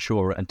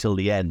insurer until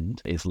the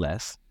end is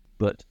less.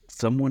 But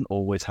someone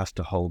always has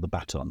to hold the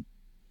baton.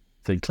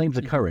 So in claims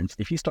occurrence,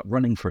 if you stop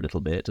running for a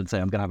little bit and say,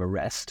 I'm going to have a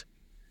rest,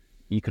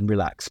 you can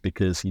relax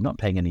because you're not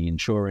paying any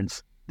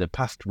insurance. The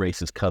past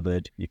race is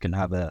covered. You can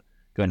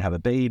go and have a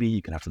baby.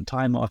 You can have some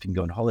time off. You can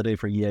go on holiday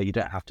for a year. You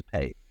don't have to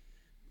pay.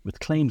 With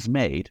claims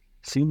made,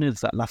 as soon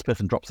as that last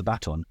person drops the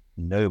baton,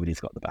 nobody's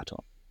got the baton.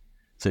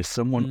 So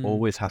someone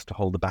always has to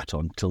hold the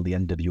baton till the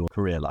end of your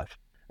career life.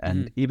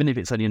 And even if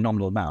it's only a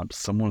nominal amount,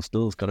 someone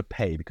still's got to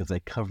pay because they're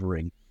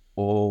covering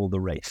all the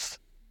race.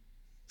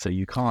 So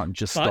you can't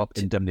just stop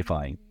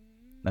indemnifying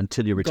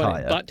until you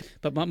retire.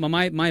 But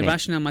my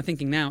rationale, my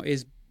thinking now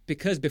is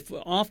because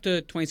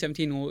after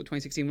 2017 or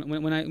 2016,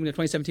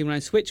 when I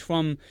switched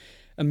from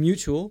a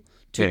mutual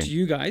to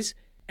you guys,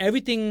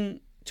 everything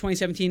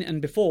 2017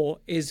 and before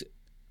is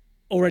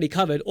already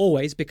covered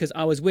always because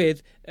I was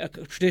with a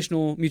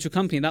traditional mutual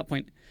company at that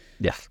point.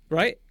 Yes.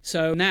 Right.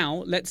 So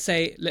now let's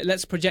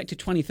project to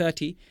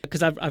 2030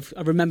 because I've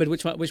remembered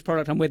which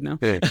product I'm with now.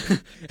 Yeah.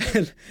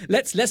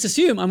 let's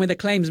assume I'm with a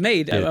claims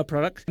made a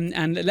product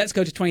and let's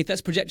project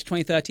to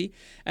 2030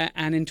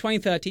 and in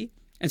 2030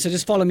 and so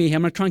just follow me here.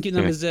 I'm going to try and keep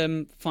numbers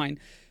fine.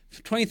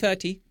 For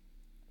 2030.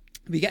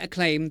 We get a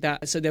claim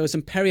so there was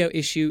some perio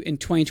issue in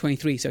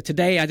 2023. So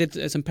today I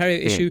did some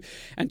perio issue,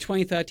 and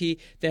 2030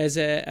 there's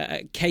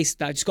a case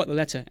that I just got the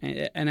letter,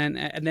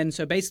 and then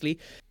so basically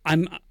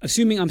I'm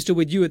assuming I'm still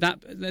with you at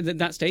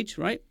that stage,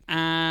 right?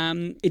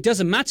 It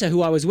doesn't matter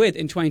who I was with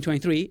in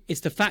 2023. It's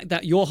the fact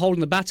that you're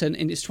holding the baton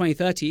and it's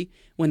 2030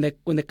 when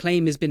the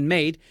claim has been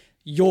made.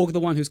 You're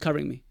the one who's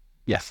covering me.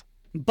 Yes.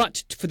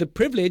 But for the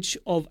privilege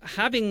of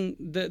having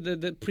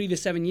the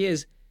previous 7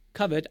 years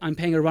covered, I'm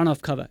paying a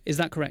runoff cover. Is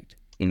that correct?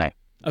 No.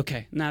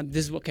 Okay. Now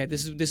this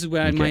is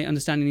where my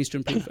understanding needs to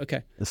improve.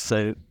 Okay.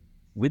 So,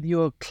 with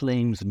your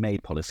claims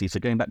made policy, so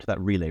going back to that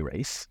relay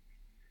race,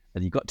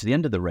 and you got to the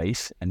end of the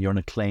race, and you're on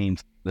a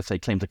claims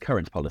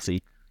occurrence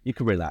policy, you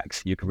can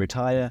relax, you can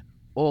retire.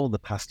 All the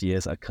past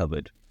years are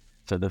covered.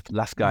 So the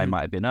last guy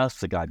might have been us,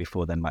 the guy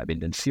before then might have been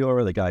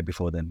Insura, the guy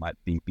before then might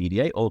be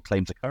BDA, all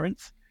claims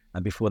occurrence,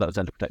 and before that was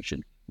dental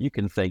protection. You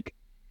can think,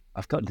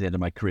 I've gotten to the end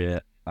of my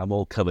career, I'm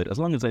all covered. As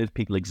long as those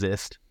people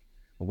exist,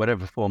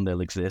 whatever form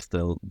they'll exist,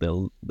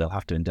 they'll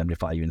have to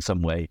indemnify you in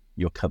some way.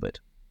 You're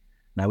covered.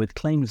 Now with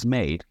claims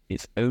made,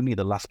 it's only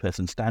the last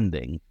person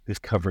standing who's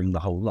covering the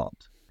whole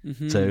lot.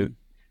 So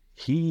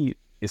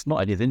it's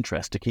not in his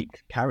interest to keep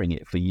carrying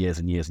it for years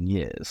and years and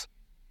years,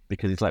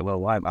 because it's like,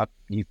 well, I've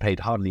only paid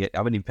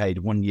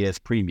 1 year's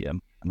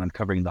premium and I'm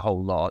covering the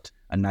whole lot,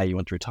 and now you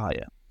want to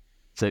retire.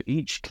 So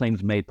each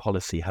claims made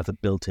policy has a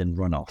built-in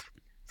runoff.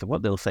 So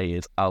what they'll say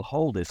is, I'll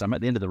hold this. I'm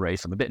at the end of the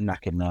race. I'm a bit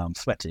knackered now. I'm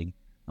sweating.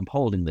 I'm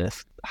holding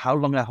this. How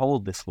long I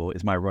hold this for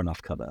is my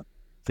runoff cover.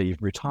 So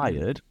you've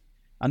retired,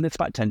 and it's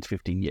about 10 to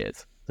 15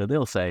 years. So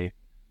they'll say,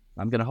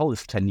 I'm going to hold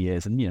this for 10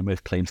 years, and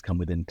most claims come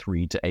within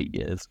 3 to 8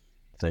 years.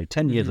 So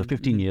 10 years or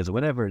 15 years or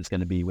whatever it's going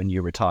to be when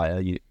you retire,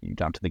 you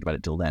don't have to think about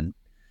it till then.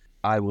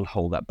 I will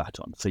hold that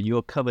baton. So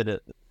you're covered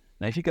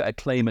now if you got a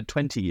claim at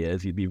 20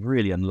 years, you'd be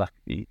really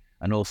unlucky.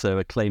 And also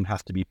a claim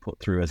has to be put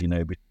through, as you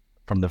know,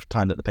 from the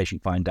time that the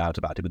patient finds out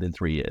about it within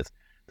 3 years.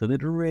 So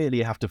they'd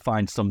really have to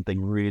find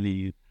something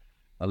really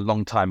a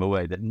long time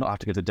away. They'd not have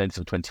to go to the dentist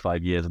for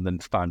 25 years and then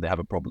find they have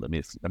a problem.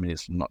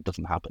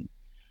 Doesn't happen.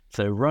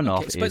 So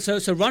runoff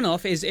So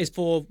runoff is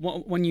for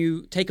when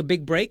you take a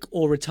big break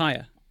or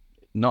retire?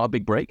 Not a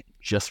big break,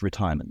 just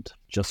retirement.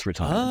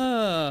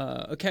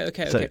 Ah,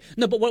 okay.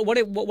 No, but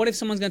what if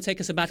someone's going to take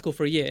a sabbatical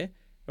for a year,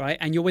 right?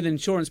 And you're with an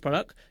insurance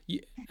product,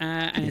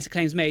 and it's a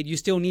claims made, you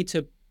still need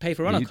to pay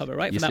for runoff cover,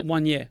 right? For that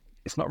 1 year.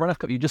 It's not runoff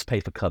cover. You just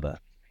pay for cover.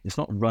 It's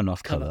not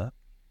runoff cover.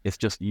 It's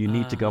just you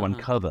need to go on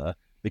cover,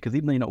 because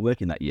even though you're not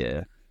working that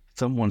year,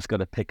 someone's got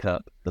to pick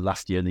up the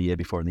last year and the year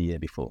before and the year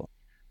before.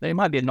 Now, it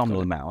might be a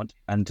nominal amount,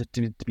 and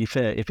to be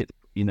fair, if it's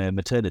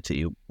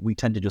maternity, we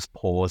tend to just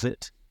pause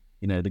it.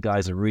 The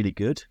guys are really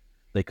good.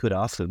 They could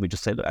ask, and we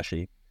just say, look,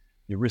 actually,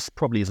 your risk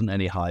probably isn't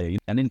any higher.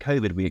 And in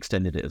COVID, we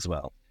extended it as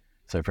well,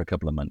 so for a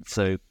couple of months.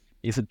 So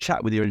it's a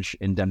chat with your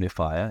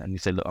indemnifier, and you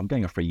say, look, I'm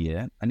going off for a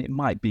year, and it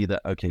might be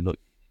that, okay, look,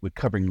 we're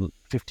covering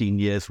 15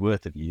 years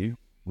worth of you.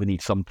 we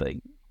need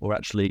something. Or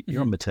actually,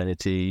 you're on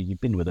maternity, you've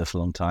been with us a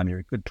long time, you're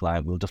a good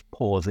client, we'll just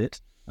pause it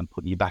and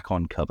put you back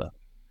on cover.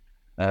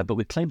 But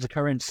with claims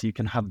occurrence, you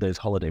can have those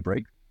holiday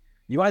breaks.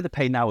 You either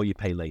pay now or you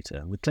pay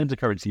later. With claims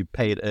occurrence, you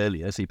pay it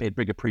earlier, so you paid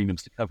bigger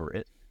premiums to cover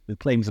it. With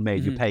claims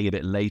made, you're paying a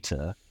bit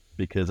later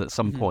because at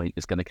some point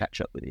it's going to catch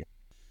up with you.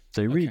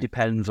 So it really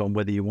depends on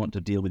whether you want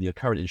to deal with your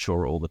current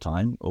insurer all the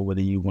time or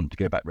whether you want to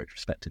go back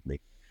retrospectively.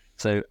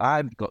 So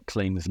I've got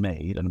claims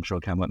made, and I'm sure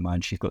Cam won't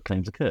mind, she's got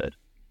claims occurred.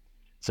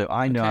 So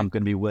I know I'm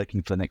going to be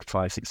working for the next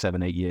 5, 6,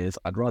 7, 8 years.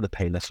 I'd rather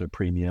pay less of a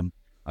premium.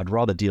 I'd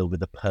rather deal with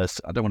the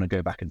person. I don't want to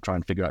go back and try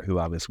and figure out who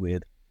I was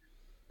with.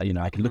 You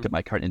know, I can look at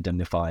my current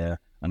indemnifier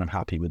and I'm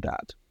happy with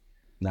that.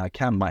 Now,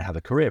 Cam might have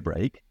a career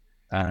break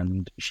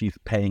and she's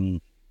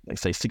paying,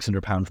 let's say,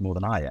 £600 more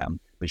than I am,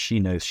 but she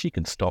knows she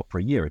can stop for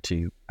a year or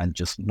two and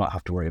just not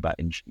have to worry about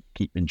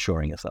keep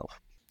insuring herself.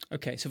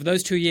 Okay, so for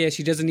those 2 years,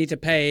 she doesn't need to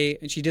pay,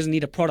 and she doesn't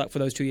need a product for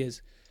those 2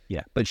 years.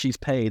 Yeah, but she's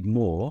paid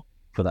more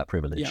for that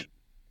privilege. Yeah.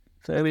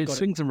 So it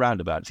swings and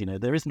roundabouts, you know,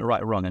 there isn't a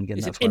right or wrong. And again,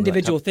 it's an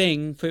individual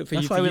thing for you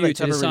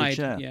to decide.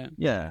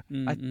 Yeah.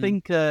 I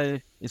think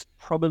it's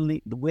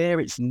probably where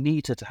it's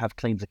neater to have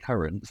claims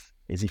occurrence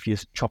is if you're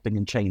chopping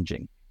and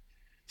changing.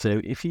 So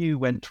if you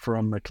went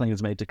from a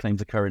claims made to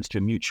claims occurrence to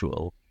a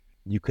mutual,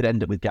 you could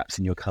end up with gaps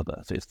in your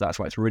cover. So that's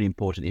why it's really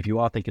important. If you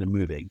are thinking of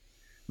moving,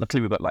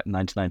 luckily we've got like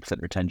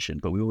 99% retention,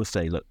 but we always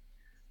say, look,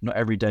 not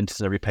every dentist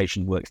and every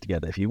patient works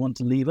together. If you want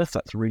to leave us,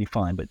 that's really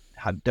fine, but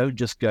don't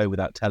just go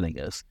without telling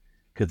us,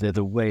 because there's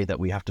a way that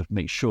we have to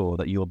make sure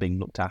that you're being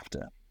looked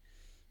after.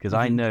 Because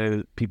I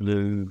know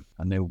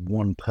I know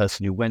one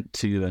person who went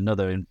to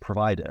another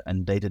provider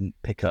and they didn't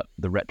pick up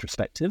the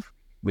retrospective,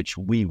 which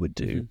we would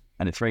do.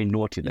 And it's very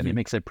naughty of them. It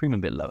makes their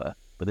premium a bit lower,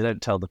 but they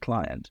don't tell the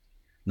client.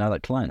 Now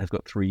that client has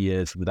got 3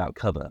 years without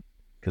cover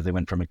because they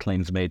went from a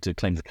claims made to a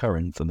claims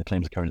occurrence, and the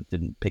claims occurrence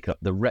didn't pick up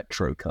the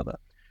retro cover.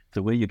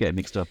 So where you get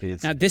mixed up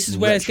is now. This is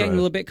where it's getting a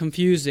little bit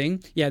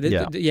confusing.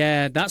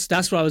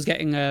 That's where I was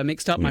getting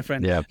mixed up, my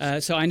friend.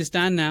 So I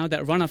understand now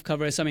that runoff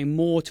cover is something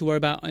more to worry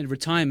about in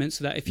retirement.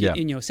 So that if you're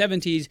in your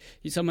 70s,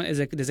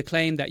 there's a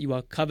claim that you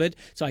are covered.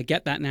 So I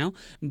get that now.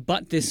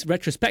 But this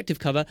retrospective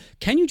cover,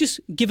 can you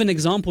just give an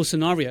example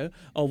scenario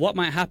of what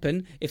might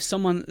happen if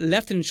someone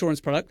left an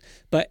insurance product,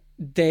 but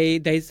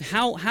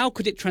how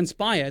could it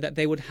transpire that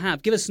they would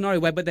give a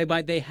scenario where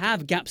they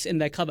have gaps in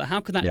their cover?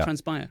 How could that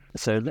transpire?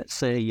 So let's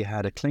say you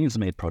had a claims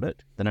made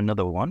product, then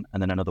another one,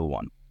 and then another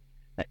one.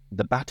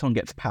 The baton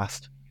gets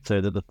passed so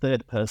that the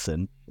third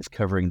person is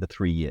covering the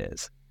 3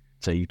 years.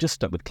 So you've just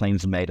stuck with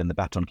claims made and the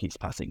baton keeps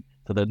passing.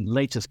 So the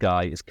latest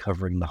guy is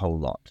covering the whole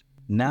lot.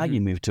 Now you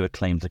move to a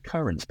claims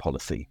occurrence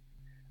policy.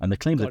 And the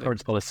claims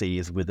occurrence policy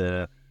is with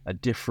a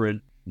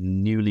different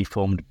newly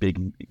formed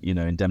big,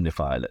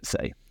 indemnifier, let's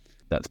say.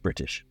 That's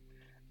British.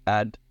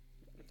 And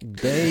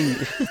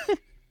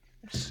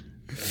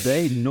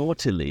they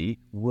naughtily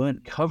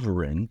weren't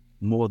covering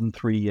more than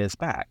 3 years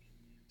back.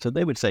 So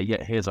they would say,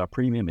 here's our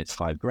premium, it's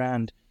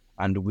 $5,000,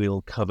 and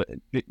we'll cover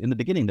it. In the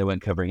beginning, they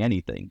weren't covering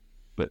anything.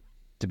 But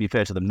to be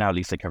fair to them, now at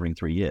least they're covering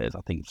 3 years.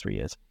 I think it's 3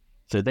 years.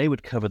 So they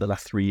would cover the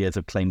last 3 years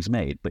of claims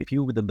made. But if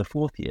you were within the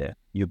 4th year,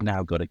 you've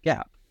now got a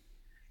gap.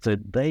 So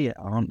they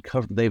aren't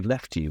covered. They've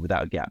left you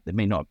without a gap. They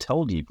may not have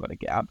told you you've got a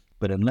gap,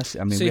 but unless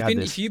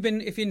if you've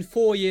been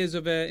 4 years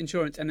of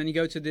insurance and then you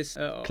go to this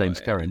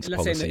claims occurrence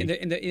let's policy. say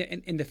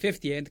in the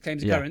 5th year in the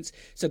claims occurrence,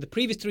 so the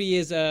previous 3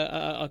 years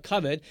are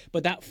covered,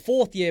 but that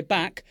 4th year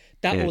back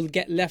will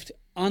get left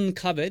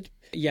uncovered.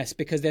 Yes,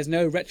 because there's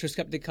no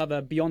retrospective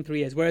cover beyond 3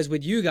 years. Whereas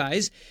with you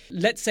guys,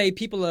 let's say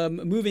people are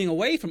moving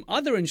away from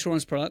other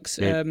insurance products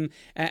and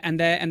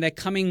they're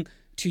coming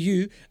to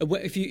you.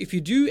 If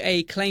you do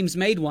a claims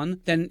made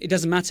one, then it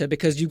doesn't matter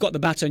because you've got the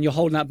baton, you're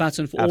holding that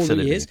baton for all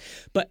the years.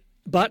 But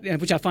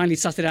which I finally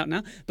sussed it out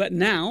now. But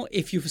now,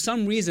 if you for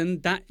some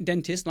reason that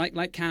dentist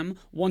like Cam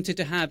wanted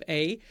to have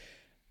a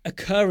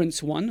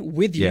occurrence one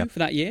with you for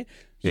that year,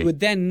 you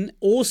would then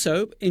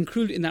also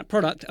include in that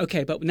product.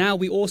 Okay, but now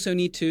we also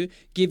need to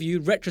give you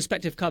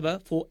retrospective cover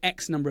for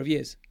X number of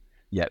years.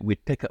 Yeah,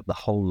 we'd pick up the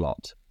whole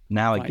lot.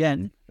 Now,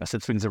 again, I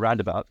said swings and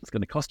roundabouts, it's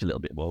going to cost you a little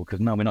bit more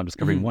because now we're not just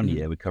covering 1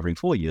 year, we're covering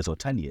 4 years or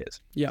 10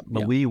 years.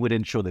 But we would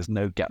ensure there's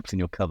no gaps in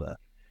your cover.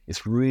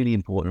 It's really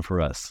important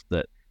for us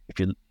that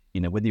if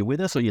whether you're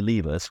with us or you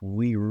leave us,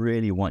 we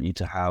really want you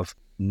to have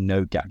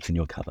no gaps in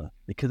your cover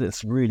because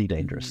it's really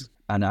dangerous.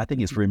 And I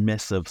think it's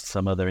remiss of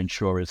some other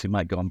insurers who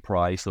might go on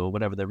price or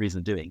whatever their reason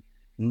of doing,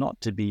 not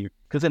to be,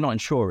 because they're not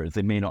insurers,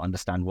 they may not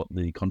understand what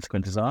the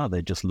consequences are.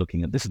 They're just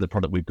looking at, this is the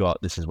product we've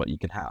got, this is what you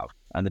can have.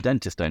 And the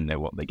dentists don't know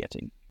what they're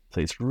getting. So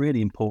it's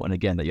really important,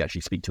 again, that you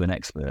actually speak to an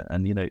expert.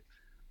 And,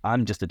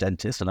 I'm just a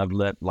dentist and I've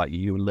learned, like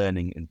you were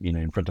learning,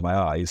 in front of my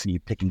eyes, and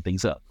you're picking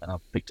things up. And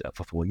I've picked it up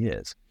for 4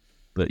 years.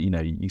 But,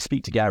 you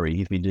speak to Gary,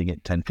 he's been doing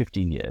it 10,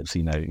 15 years,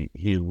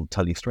 he'll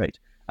tell you straight.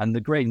 And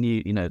the great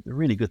news, the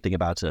really good thing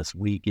about us,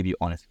 we give you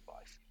honest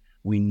advice.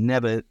 We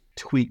never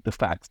tweak the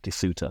facts to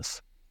suit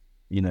us.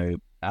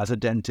 As a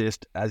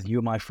dentist, as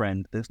you're my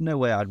friend, there's no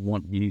way I'd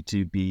want you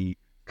to be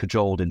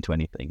cajoled into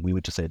anything. We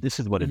would just say, this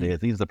is what it is.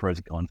 These are the pros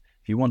and cons.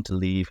 If you want to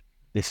leave,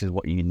 this is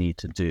what you need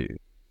to do.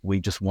 We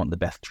just want the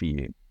best for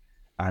you.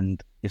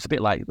 And it's a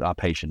bit like our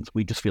patients.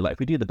 We just feel like if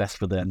we do the best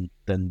for them,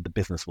 then the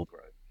business will grow,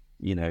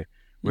 you know.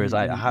 Whereas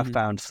I have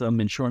found some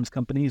insurance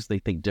companies, they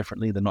think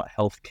differently. They're not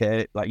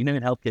healthcare. Like, you know,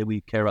 in healthcare,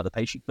 we care about the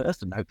patient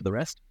first and hope for the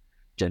rest,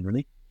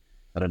 generally.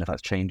 I don't know if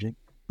that's changing.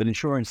 But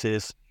insurance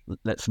is,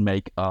 let's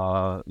make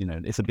our, you know,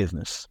 it's a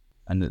business.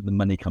 And the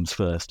money comes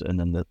first and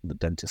then the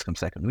dentist comes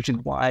second, which is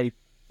why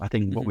I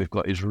think what we've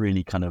got is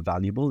really kind of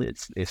valuable.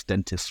 It's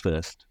dentists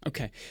first.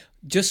 Okay.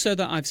 Just so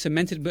that I've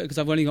cemented, because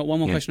I've only got one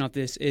more question after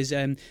this, is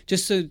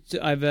just so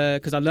I've,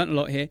 because I've learned a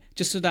lot here,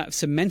 just so that I've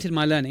cemented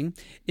my learning,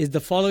 is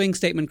the following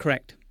statement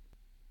correct?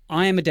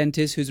 I am a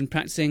dentist who's been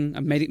practicing,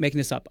 I'm making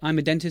this up, I'm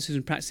a dentist who's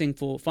been practicing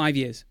for 5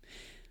 years.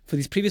 For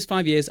these previous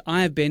 5 years,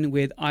 I have been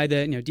with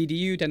either, you know,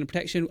 DDU, dental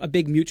protection, a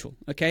big mutual,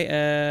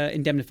 okay,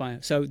 indemnifier.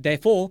 So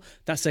therefore,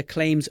 that's a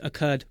claims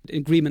occurred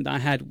agreement that I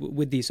had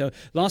with these. So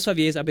last 5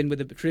 years, I've been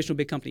with a traditional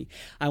big company.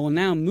 I will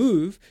now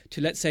move to,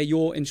 let's say,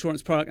 your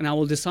insurance product, and I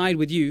will decide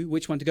with you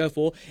which one to go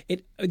for.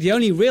 The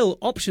only real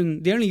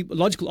option, the only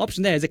logical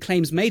option there is a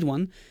claims made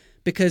one,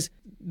 because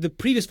the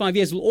previous 5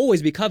 years will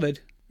always be covered,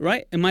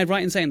 right? Am I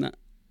right in saying that?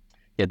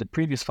 Yeah, the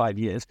previous 5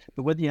 years,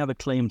 but whether you have a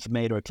claims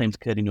made or a claims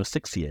occurred in your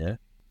 6th year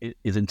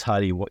is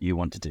entirely what you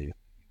want to do.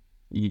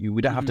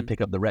 We don't have to pick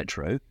up the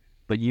retro,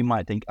 but you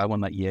might think, I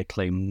want that year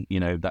claim, you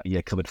know, that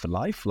year covered for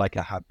life, like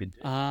I have been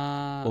doing.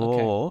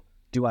 Or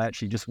do I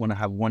actually just want to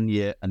have 1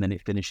 year and then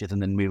it finishes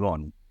and then move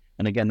on?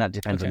 And again, that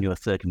depends on your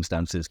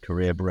circumstances,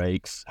 career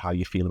breaks, how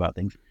you feel about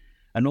things.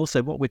 And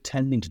also what we're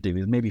tending to do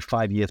is maybe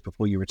 5 years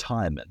before your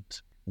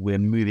retirement, we're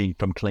moving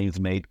from claims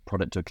made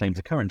product to a claims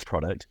occurrence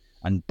product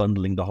and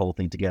bundling the whole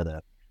thing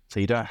together. So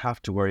you don't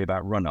have to worry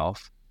about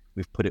runoff.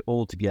 We've put it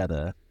all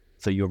together.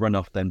 So your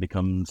runoff then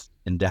becomes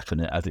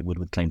indefinite as it would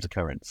with claims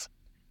occurrence.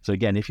 So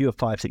again, if you're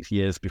 5-6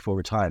 years before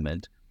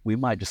retirement, we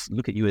might just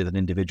look at you as an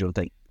individual and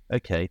think,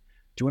 okay,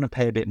 do you want to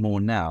pay a bit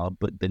more now?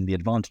 But then the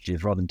advantage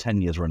is rather than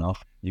 10 years runoff,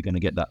 you're going to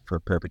get that for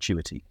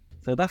perpetuity.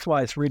 So that's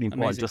why it's really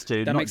important just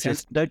to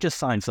don't just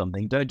sign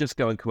something. Don't just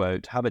go and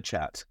quote, have a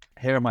chat.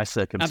 Here are my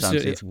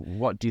circumstances. Absolutely.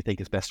 What do you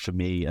think is best for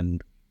me?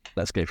 And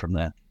let's go from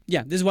there.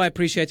 Yeah, this is why I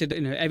appreciate it.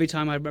 You know, every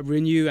time I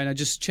renew and I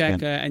just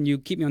check, and you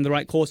keep me on the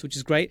right course, which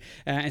is great.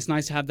 It's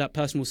nice to have that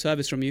personal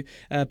service from you.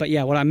 But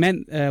yeah, what I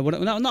meant, not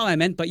what I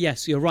meant, but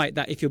yes, you're right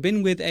that if you've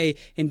been with a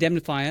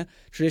indemnifier,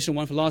 traditional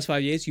one for the last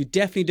 5 years, you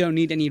definitely don't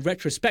need any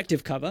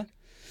retrospective cover.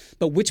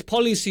 But which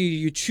policy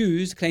you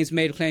choose, claims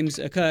made or claims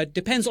occurred,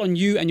 depends on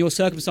you and your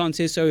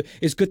circumstances. So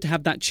it's good to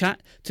have that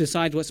chat to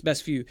decide what's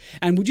best for you.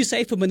 And would you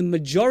say for the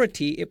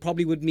majority, it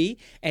probably would be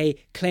a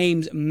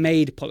claims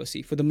made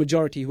policy for the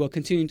majority who are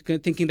thinking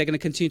they're going to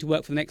continue to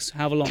work for the next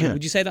however long?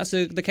 Would you say that's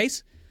the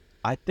case?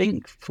 I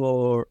think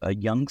for a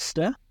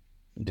youngster,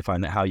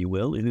 define that how you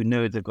will, who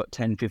knows they've got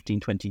 10, 15,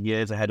 20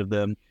 years ahead of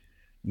them,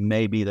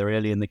 maybe they're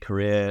early in the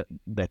career,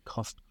 they're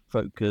cost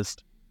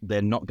focused,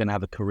 they're not going to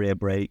have a career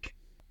break,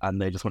 and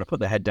they just want to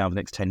put their head down for the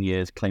next 10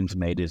 years, claims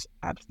made is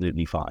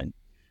absolutely fine.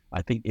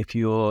 I think if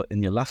you're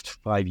in your last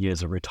 5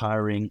 years of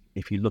retiring,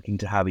 if you're looking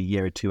to have a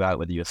year or two out,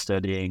 whether you're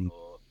studying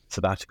or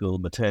sabbatical,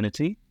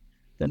 maternity,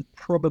 then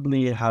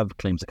probably have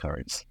claims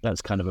occurrence.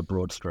 That's kind of a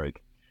broad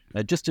stroke.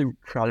 Just to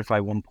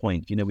clarify one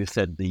point, you know, we've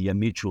said the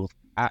mutuals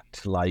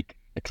act like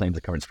a claims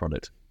occurrence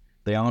product.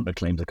 They aren't a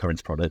claims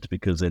occurrence product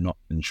because they're not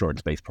an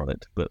insurance-based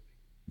product, but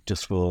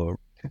just for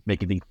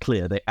making things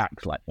clear, they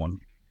act like one.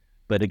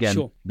 But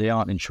again, they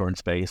aren't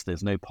insurance-based.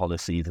 There's no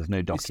policy. There's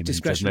no documents.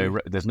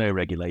 There's no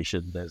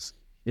regulation.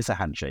 It's a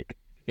handshake.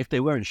 If they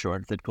were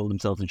insurance, they'd call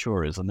themselves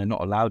insurers, and they're not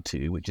allowed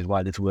to, which is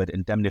why this word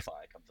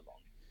indemnifier comes along.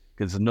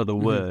 Because it's another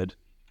word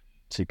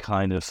to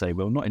kind of say,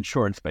 well, not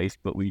insurance-based,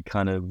 but we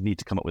kind of need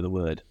to come up with a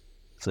word.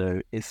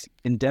 So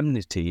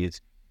indemnity is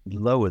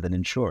lower than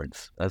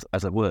insurance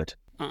as a word.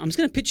 I'm just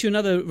going to pitch you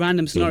another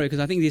random scenario because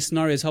I think these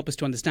scenarios help us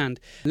to understand.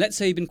 Let's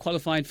say you've been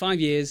qualified 5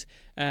 years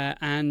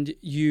and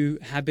you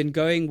have been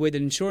going with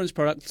an insurance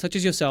product such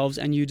as yourselves,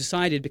 and you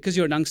decided because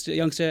you're a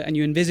youngster and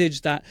you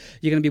envisage that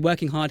you're going to be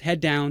working hard, head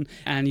down,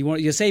 and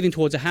you're saving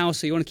towards a house,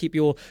 so you want to keep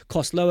your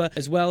costs lower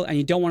as well, and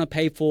you don't want to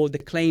pay for the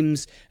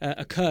claims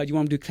occurred. You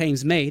want to do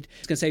claims made.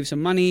 It's going to save you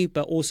some money,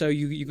 but also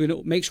you're going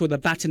to make sure the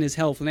baton is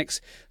held for the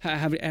next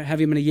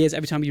however many years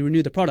every time you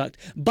renew the product.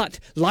 But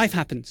life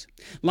happens.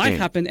 Life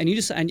happened, and you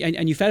just and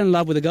you fell in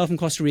love with a girl from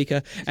Costa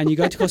Rica, and you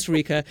go to Costa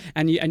Rica,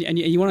 and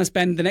you want to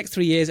spend the next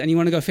 3 years, and you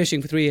want to go fishing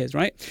for 3 years,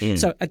 right?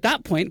 So at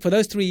that point, for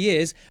those 3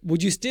 years,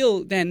 would you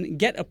still then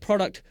get a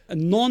product, a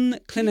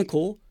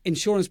non-clinical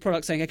insurance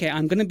product, saying, okay,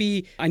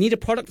 I need a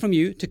product from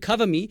you to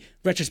cover me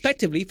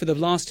retrospectively for the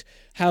last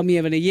how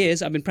many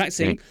years I've been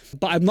practicing,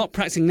 but I'm not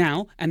practicing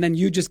now, and then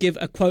you just give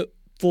a quote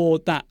for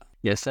that?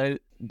 Yeah, so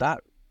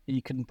that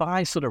you can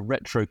buy sort of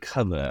retro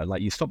cover,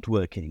 like you stopped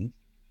working,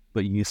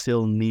 but you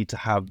still need to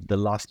have the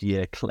last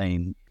year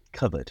claim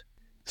covered.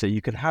 So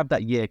you can have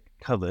that year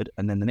covered,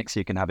 and then the next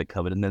year you can have it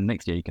covered, and then the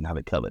next year you can have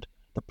it covered.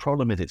 The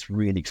problem is it's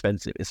really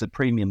expensive. It's a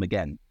premium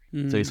again.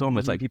 So it's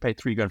almost like if you pay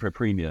 $3,000 for a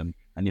premium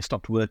and you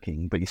stopped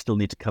working, but you still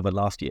need to cover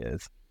last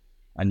year's,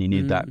 and you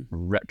need that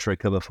retro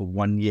cover for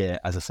 1 year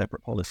as a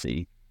separate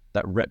policy,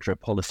 that retro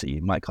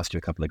policy might cost you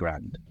a couple of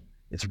grand.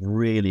 It's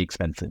really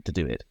expensive to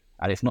do it.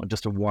 And it's not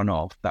just a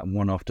one-off. That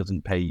one-off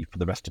doesn't pay you for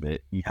the rest of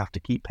it. You have to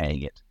keep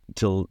paying it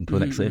until the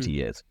next 30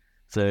 years.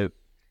 So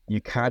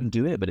you can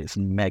do it, but it's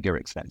mega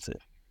expensive.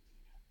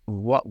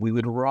 What we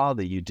would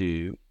rather you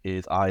do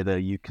is either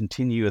you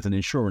continue as an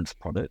insurance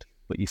product,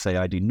 but you say,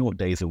 I do 0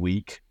 days a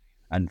week,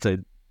 and so,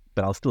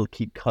 but I'll still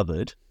keep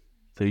covered.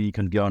 So you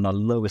can go on our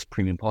lowest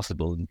premium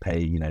possible and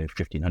pay,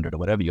 $1,500 or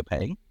whatever you're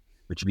paying,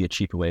 which would be a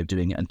cheaper way of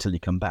doing it until you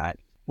come back.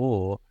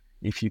 Or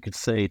if you could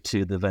say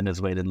to the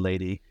Venezuelan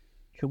lady,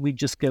 can we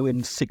just go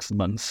in 6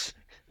 months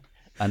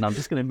and I'm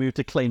just going to move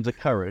to claims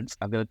occurrence.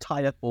 I'm going to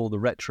tie up all the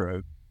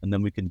retro and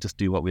then we can just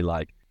do what we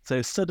like.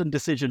 So sudden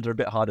decisions are a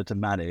bit harder to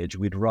manage.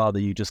 We'd rather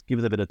you just give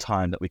it a bit of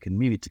time that we can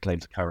move it to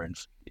claims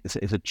occurrence. It's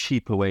a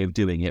cheaper way of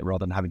doing it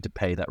rather than having to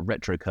pay that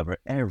retro cover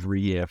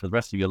every year for the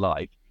rest of your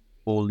life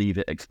or leave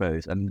it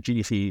exposed. And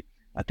GDC,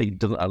 I think,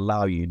 doesn't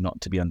allow you not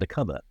to be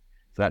undercover.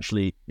 So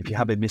actually, if you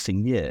have a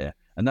missing year,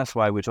 and that's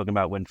why we're talking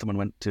about when someone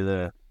went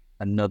to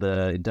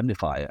another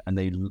indemnifier and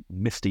they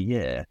missed a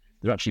year,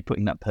 they're actually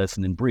putting that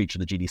person in breach of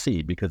the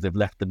GDC because they've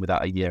left them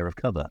without a year of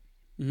cover.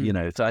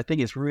 So I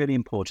think it's really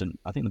important.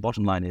 I think the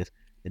bottom line is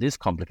it is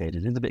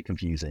complicated. It is a bit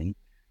confusing.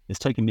 It's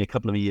taken me a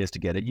couple of years to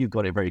get it. You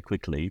got it very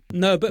quickly.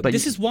 No, but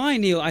this is why,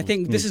 Neil, I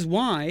think this is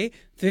why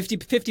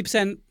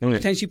 50%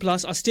 potentially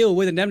plus are still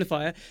with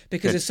Indemnifier,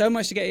 because there's so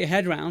much to get your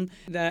head around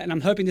there, and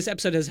I'm hoping this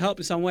episode has helped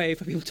in some way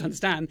for people to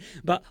understand.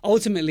 But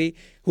ultimately,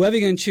 whoever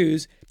you're going to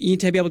choose, you need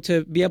to be able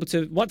to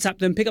WhatsApp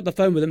them, pick up the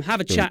phone with them, have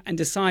a chat and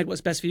decide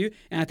what's best for you.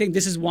 And I think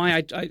this is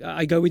why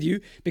I go with you,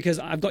 because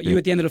I've got you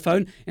at the end of the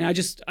phone, and I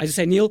just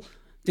say, Neil,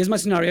 here's my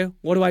scenario.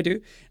 What do I do?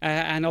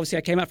 And obviously,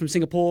 I came out from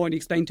Singapore and he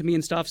explained to me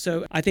and stuff.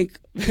 So I think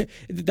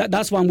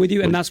that's why I'm with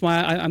you. And that's why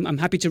I'm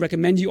happy to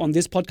recommend you on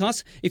this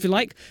podcast, if you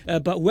like.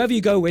 But whoever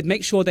you go with,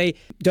 make sure they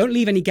don't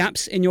leave any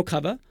gaps in your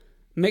cover.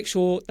 Make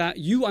sure that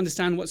you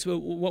understand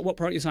what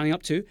product you're signing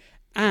up to,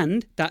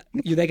 and that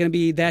they're going to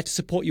be there to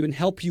support you and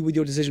help you with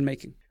your decision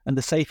making. And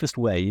the safest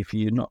way, if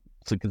you're not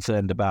so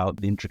concerned about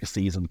the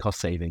intricacies and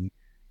cost saving,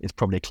 is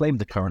probably a claims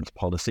occurrence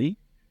policy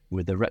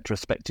with a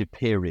retrospective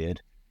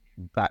period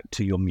back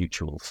to your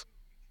mutuals.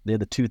 They're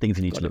the two things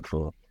you need to look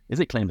for. Is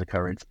it claims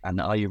occurrence, and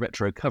are you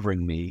retro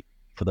covering me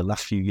for the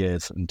last few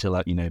years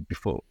until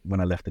before when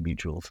I left the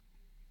mutuals?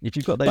 If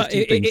you've got those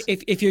two things,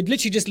 if you're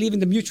literally just leaving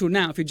the mutual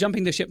now, if you're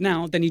jumping the ship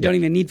now, then you don't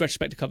even need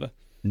retrospective cover.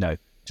 No,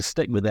 just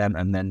stick with them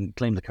and then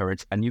claims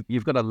occurrence, and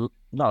you've got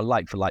not a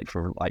like for like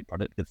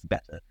product. It's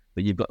better,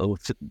 but you've got a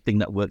thing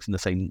that works in the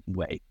same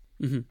way.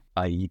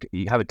 You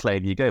have a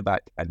claim, you go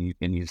back and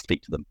you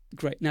speak to them.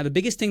 Great. Now, the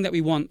biggest thing that we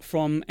want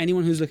from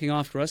anyone who's looking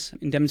after us,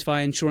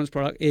 Indemnify insurance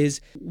product,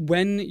 is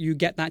when you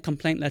get that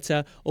complaint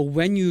letter, or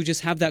when you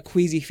just have that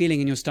queasy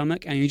feeling in your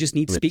stomach and you just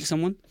need to speak to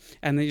someone,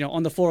 and then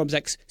on the forums,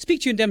 like,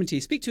 speak to Indemnity,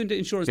 speak to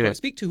insurance product,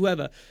 speak to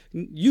whoever,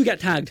 you get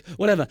tagged,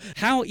 whatever.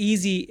 How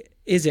easy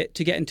is it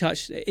to get in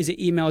touch? Is it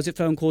email? Is it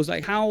phone calls?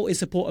 Like, how is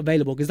support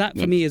available? Because that,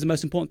 for me, is the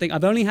most important thing.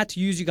 I've only had to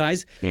use you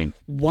guys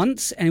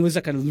once, and it was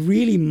like a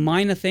really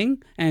minor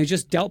thing, and it was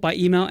just dealt by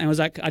email, and it was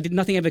like,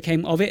 nothing ever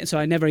came of it, so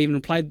I never even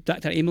replied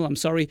back to that email. I'm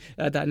sorry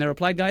that I never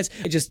replied, guys.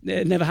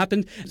 It never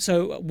happened.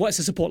 So what's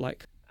the support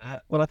like?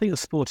 Well, I think the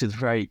support is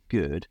very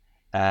good,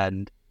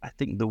 and I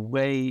think the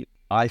way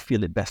I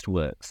feel it best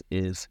works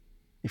is,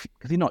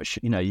 because you're not,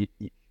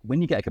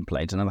 when you get a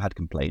complaint, and I've had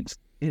complaints,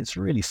 it's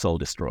really soul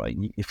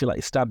destroying. You feel like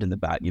you're stabbed in the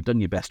back. You've done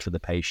your best for the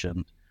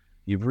patient.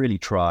 You've really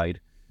tried.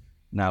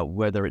 Now,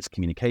 whether it's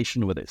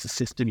communication, whether it's a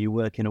system you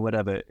work in or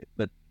whatever,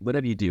 but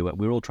whatever you do,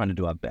 we're all trying to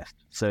do our best.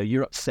 So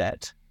you're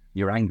upset,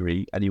 you're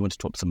angry, and you want to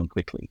talk to someone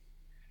quickly.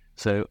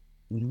 So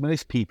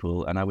most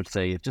people, and I would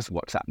say, just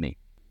WhatsApp me.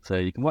 So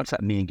you can WhatsApp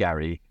me and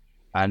Gary,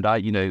 and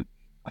I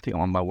think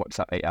I'm on my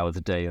WhatsApp 8 hours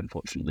a day,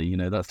 unfortunately.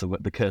 That's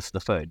the curse of the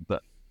phone.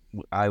 But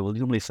I will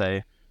normally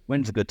say,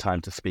 when's a good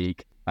time to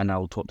speak? And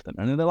I'll talk to them.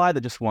 And they'll either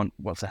just want,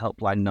 what's a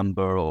helpline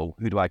number, or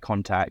who do I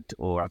contact,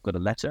 or I've got a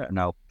letter, and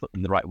I'll put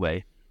them the right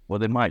way. Or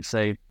they might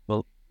say,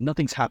 well,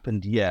 nothing's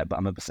happened yet, but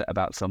I'm upset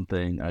about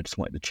something, and I just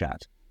wanted to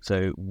chat.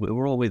 So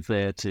we're always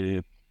there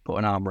to put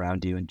an arm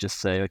around you and just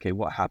say, okay,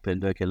 what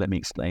happened? Okay, let me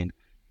explain,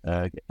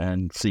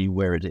 and see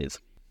where it is.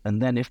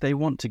 And then if they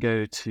want to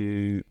go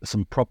to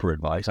some proper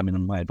advice, I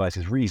mean, my advice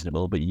is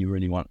reasonable, but you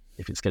really want,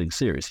 if it's getting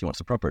serious, you want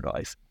some proper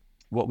advice.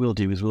 What we'll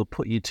do is we'll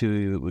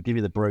give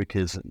you the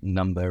broker's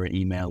number,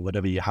 email,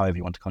 however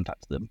you want to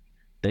contact them.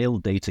 They'll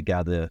data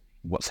gather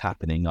what's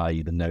happening,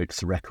 i.e. the notes,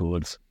 the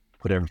records,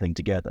 put everything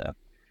together.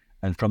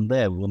 And from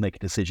there, we'll make a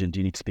decision. Do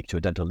you need to speak to a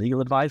dental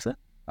legal advisor,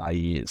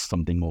 i.e. it's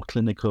something more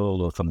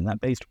clinical or something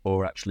that based,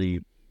 or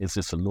actually is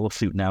this a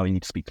lawsuit now? You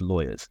need to speak to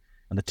lawyers.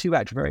 And the two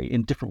act very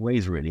in different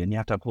ways, really, and you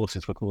have to have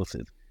horses for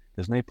courses.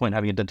 There's no point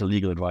having a dental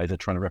legal advisor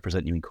trying to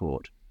represent you in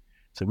court.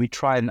 So we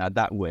try and add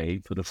that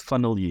way, sort of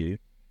funnel you,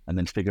 and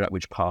then figure out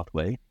which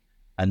pathway,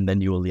 and then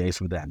you will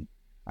liaise with them.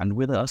 And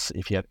with us,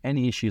 if you have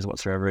any issues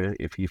whatsoever,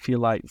 if you feel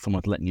like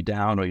someone's letting you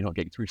down or you're not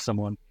getting through to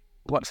someone,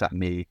 WhatsApp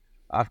me.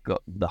 I've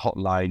got the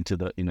hotline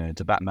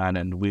to Batman,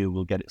 and we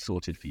will get it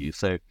sorted for you.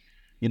 So,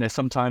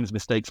 sometimes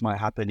mistakes might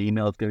happen,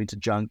 emails go into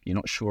junk, you're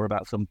not sure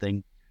about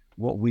something.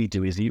 What we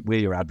do is we're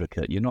your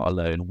advocate. You're not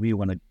alone. We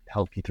want to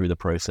help you through the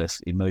process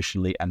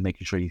emotionally and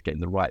making sure you're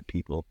getting the right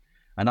people.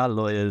 And our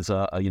lawyers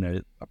are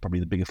probably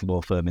the biggest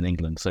law firm in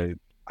England. So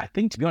I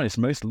think, to be honest,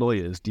 most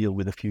lawyers deal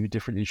with a few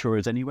different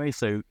insurers anyway.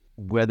 So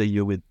whether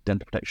you're with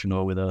Dental Protection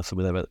or with us or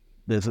whatever,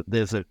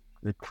 there's a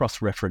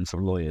cross-reference of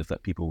lawyers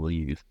that people will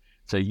use.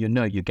 So you're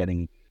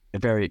getting a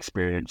very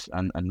experienced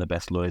and the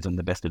best lawyers and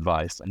the best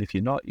advice. And if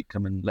you're not, you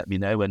come and let me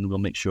know and we'll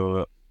make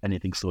sure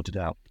anything's sorted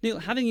out. Neil,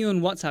 having you on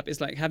WhatsApp is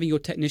like having your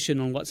technician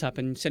on WhatsApp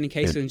and sending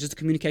cases, and just the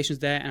communication's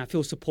there, and I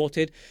feel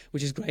supported,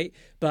 which is great.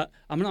 But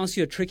I'm going to ask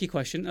you a tricky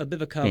question, a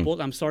bit of a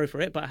curveball. I'm sorry for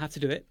it, but I have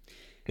to do it.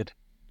 Good.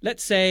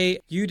 Let's say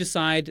you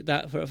decide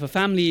that for a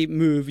family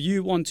move,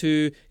 you want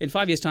to, in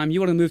 5 years' time,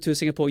 you want to move to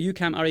Singapore. You,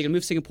 Cam, are you going to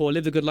move to Singapore,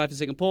 live the good life in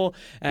Singapore?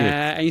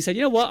 And you said,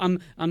 you know what, I'm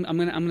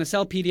going to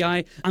sell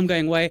PDI. I'm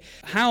going away.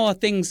 How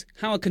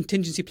are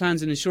contingency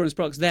plans and insurance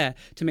products there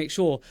to make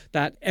sure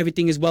that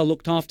everything is well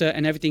looked after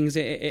and everything's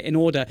in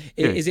order?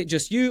 Is it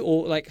just you,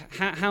 or like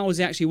how does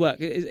it actually work?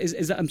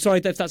 Is that, I'm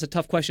sorry if that's a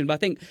tough question, but I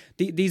think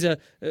these are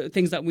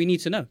things that we need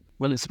to know.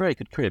 Well, it's a very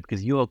good career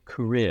because your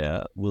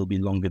career will be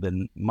longer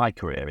than my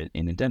career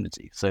in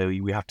indemnity. So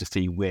we have to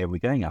see where we're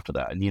going after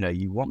that. And,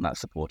 you want that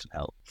support and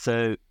help.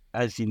 So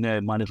as you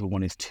know, my little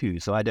one is 2,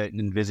 so I don't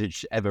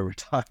envisage ever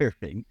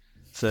retiring.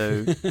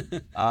 So,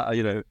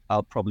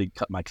 I'll probably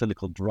cut my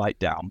clinical right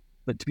down.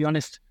 But to be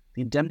honest,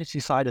 the indemnity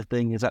side of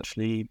thing is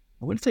actually,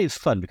 I wouldn't say it's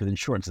fun because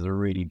insurance is a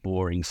really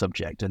boring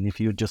subject. And if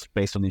you're just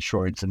based on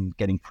insurance and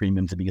getting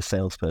premiums and being a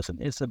salesperson,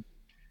 it's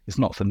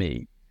not for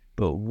me.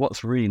 But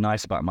what's really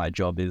nice about my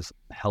job is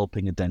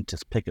helping a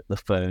dentist pick up the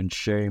phone,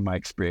 sharing my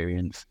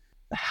experience,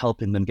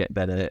 helping them get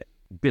better,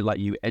 a bit like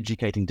you,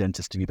 educating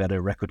dentists to be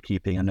better, record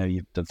keeping. I know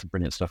you've done some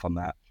brilliant stuff on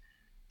that.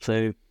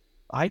 So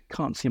I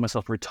can't see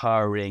myself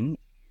retiring,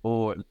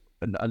 or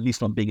at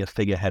least not being a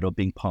figurehead or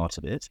being part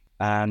of it.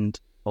 And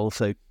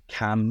also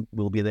Cam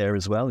will be there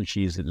as well, and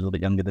she's a little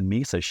bit younger than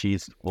me, so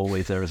she's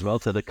always there as well.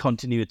 So the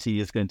continuity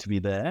is going to be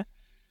there.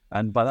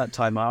 And by that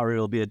time, Ari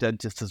will be a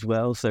dentist as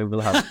well. So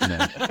we'll have,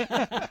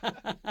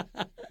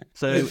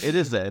 So it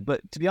is there. But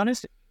to be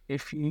honest,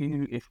 if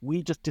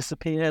we just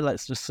disappear,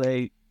 let's just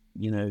say,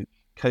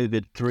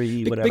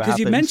 COVID-3, whatever because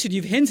happens.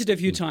 you've hinted a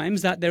few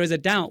times that there is a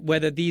doubt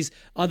whether these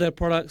other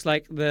products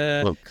like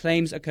the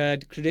claims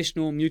occurred,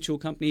 traditional mutual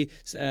company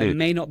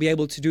may not be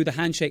able to do the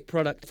handshake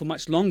product for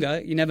much longer.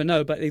 You never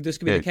know, but this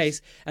could be the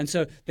case. And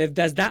so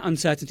there's that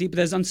uncertainty, but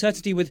there's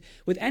uncertainty with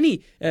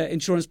any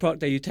insurance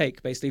product that you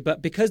take, basically.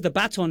 But because the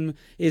baton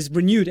is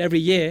renewed every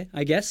year,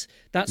 I guess,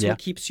 that's what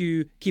keeps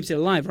it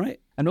alive, right?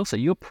 And also,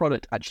 your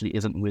product actually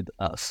isn't with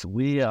us.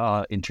 We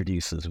are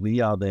introducers.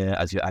 We are there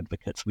as your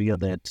advocates. We are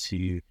there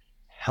to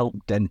help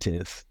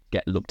dentists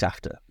get looked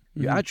after.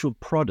 Mm-hmm. Your actual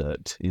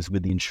product is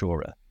with the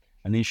insurer.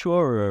 And the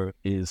insurer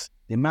is,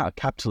 the amount of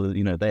capital,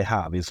 they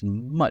have is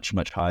much,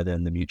 much higher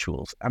than the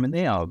mutuals. I mean,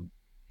 they are,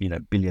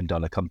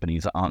 billion-dollar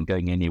companies that aren't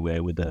going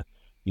anywhere with the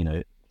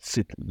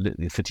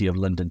City of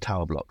London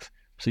tower blocks.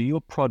 So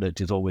your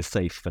product is always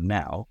safe for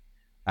now.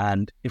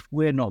 And if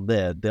we're not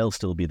there, they'll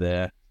still be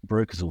there.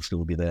 Brokers will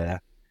still be there.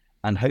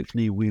 And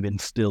hopefully we've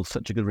instilled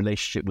such a good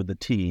relationship with the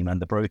team and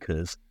the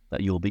brokers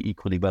that you'll be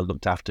equally well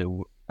looked after.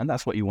 And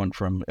that's what you want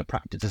from a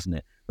practice, isn't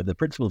it? Whether the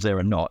principal's there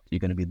or not, you're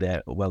going to be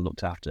there well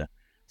looked after.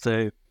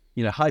 So,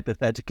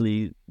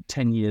 hypothetically,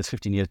 10 years,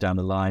 15 years down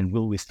the line,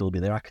 will we still be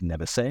there? I can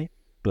never say.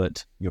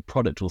 But your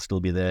product will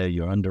still be there.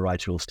 Your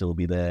underwriter will still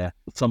be there.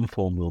 Some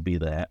form will be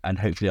there. And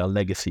hopefully our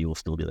legacy will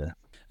still be there.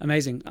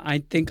 Amazing. I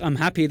think I'm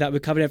happy that we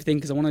covered everything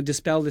because I want to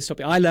dispel this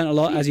topic. I learned a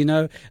lot, as you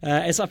know.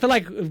 I feel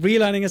like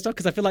relearning stuff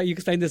because I feel like you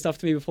explained this stuff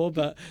to me before,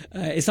 but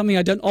it's something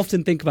I don't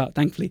often think about,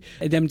 thankfully.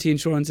 Indemnity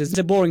insurance is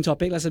a boring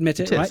topic, let's admit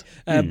it, right?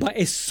 But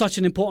it's such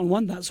an important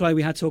one. That's why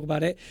we had to talk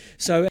about it.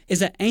 So is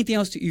there anything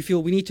else that you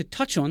feel we need to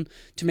touch on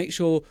to make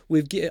sure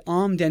we've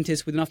armed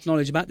dentists with enough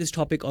knowledge about this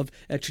topic of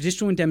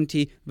traditional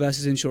indemnity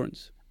versus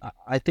insurance?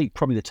 I think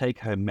probably the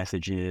take-home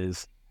message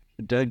is,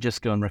 don't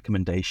just go on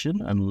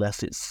recommendation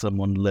unless it's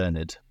someone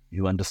learned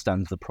who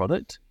understands the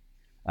product.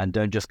 And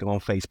don't just go on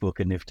Facebook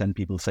and if 10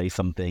 people say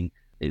something,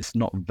 it's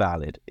not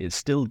valid. It's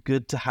still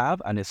good to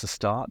have and it's a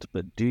start,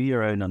 but do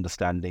your own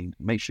understanding.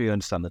 Make sure you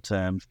understand the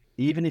terms.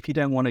 Even if you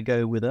don't want to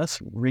go with us,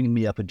 ring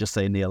me up and just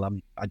say, Neil,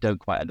 I don't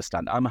quite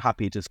understand. I'm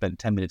happy to spend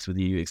 10 minutes with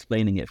you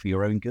explaining it for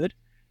your own good.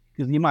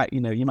 Because you might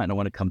not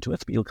want to come to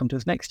us, but you'll come to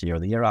us next year or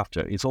the year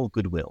after. It's all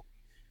goodwill.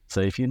 So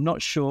if you're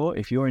not sure,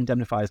 if your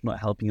indemnifier is not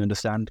helping you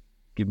understand,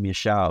 give me a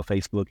shout,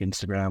 Facebook,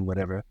 Instagram,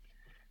 whatever.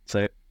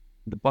 So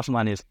the bottom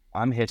line is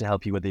I'm here to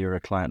help you whether you're a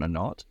client or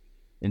not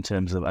in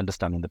terms of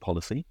understanding the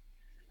policy.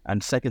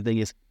 And second thing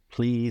is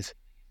please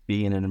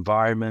be in an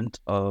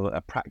environment of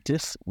a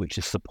practice which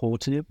is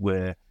supportive,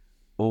 where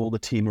all the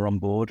team are on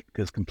board,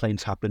 because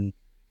complaints happen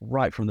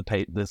right from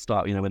the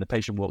start, when the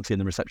patient walks in,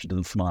 the reception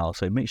doesn't smile.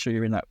 So make sure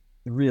you're in that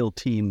real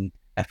team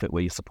effort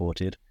where you're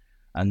supported.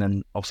 And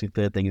then obviously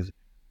third thing is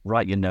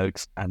write your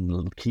notes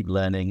and keep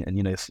learning.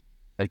 And,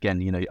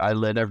 again, I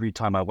learn every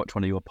time I watch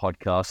one of your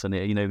podcasts, and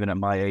even at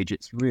my age,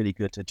 it's really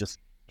good to just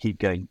keep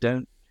going.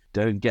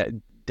 Don't get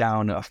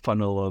down a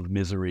funnel of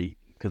misery,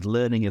 because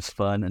learning is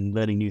fun and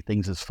learning new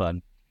things is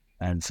fun.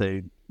 And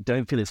so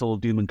don't feel it's all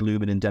doom and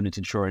gloom in indemnity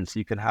insurance.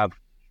 You can have,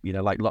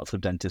 like lots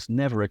of dentists,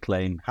 never a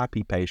claim,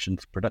 happy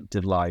patients,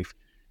 productive life.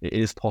 It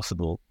is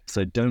possible.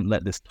 So don't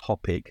let this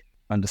topic,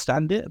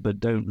 understand it, but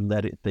don't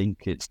let it think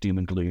it's doom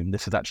and gloom.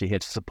 This is actually here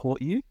to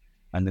support you.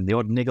 And then the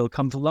odd niggle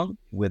comes along,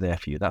 we're there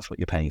for you. That's what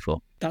you're paying for.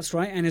 That's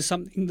right. And it's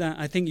something that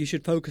I think you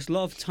should focus a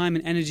lot of time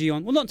and energy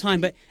on. Well, not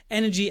time, but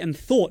energy and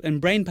thought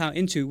and brain power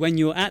into when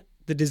you're at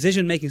the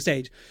decision-making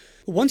stage.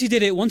 Once you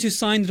did it, once you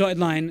signed the dotted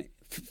line,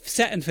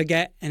 set and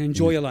forget and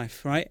enjoy your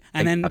life, right?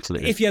 And then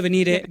Absolutely. If you ever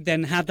need it,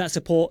 then have that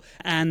support.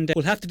 And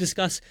we'll have to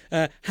discuss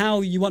how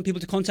you want people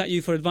to contact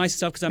you for advice and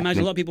stuff, because I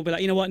imagine a lot of people will be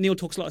like, you know what, Neil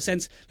talks a lot of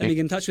sense. Let me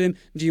get in touch with him.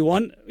 Do you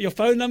want your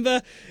phone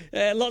number?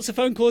 Lots of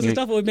phone calls and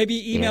stuff, or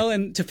maybe email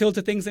and to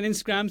filter things on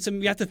Instagram. So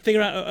we have to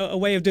figure out a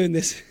way of doing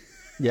this.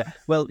 Yeah,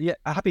 well,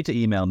 happy to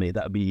email me.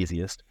 That would be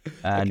easiest.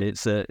 And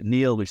it's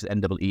Neil, which is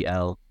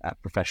Neel,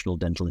 at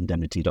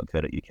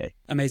professionaldentalindemnity.co.uk.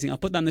 Amazing. I'll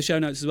put that in the show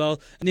notes as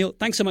well. Neil,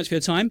 thanks so much for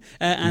your time.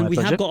 And we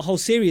pleasure. have got a whole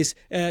series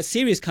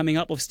coming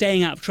up of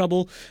staying out of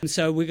trouble. And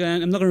so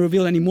I'm not going to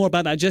reveal any more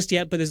about that just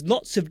yet, but there's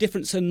lots of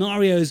different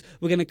scenarios.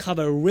 We're going to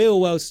cover real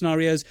world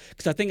scenarios,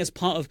 because I think as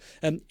part of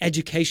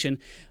education,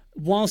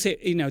 whilst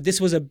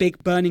this was a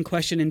big burning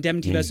question,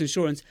 indemnity versus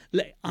insurance,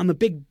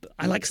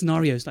 I like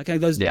scenarios, like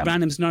those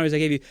random scenarios I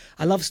gave you.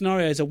 I love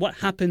scenarios of what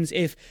happens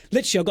if,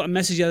 literally, I got a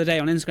message the other day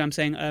on Instagram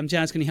saying,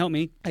 Jazz, can you help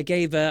me? I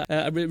gave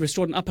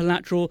restored an upper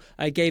lateral,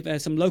 I gave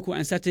some local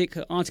anesthetic,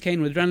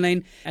 articaine with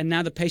adrenaline, and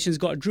now the patient's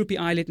got a droopy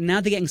eyelid. Now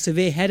they're getting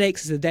severe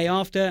headaches the day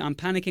after. I'm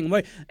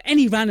panicking.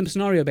 Any random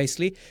scenario,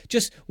 basically.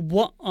 Just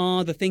what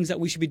are the things that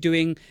we should be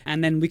doing?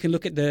 And then we can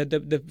look at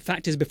the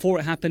factors before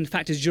it happened,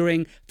 factors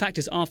during,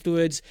 factors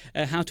afterwards,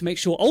 how to make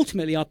sure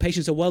ultimately our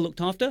patients are well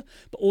looked after,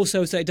 but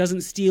also so it doesn't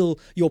steal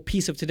your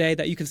peace of today,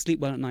 that you can sleep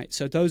well at night.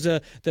 So those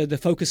are the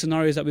focus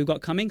scenarios that we've got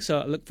coming. So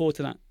I look forward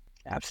to that.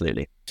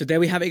 Absolutely. So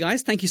there we have it,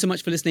 guys. Thank you so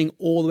much for listening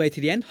all the way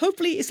to the end.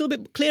 Hopefully it's a little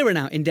bit clearer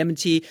now.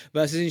 Indemnity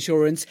versus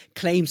insurance,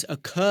 claims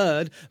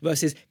occurred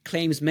versus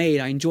claims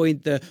made. I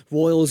enjoyed the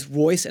Rolls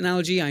Royce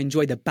analogy. I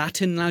enjoyed the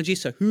baton analogy.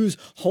 So who's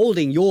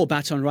holding your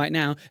baton right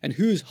now, and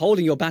who's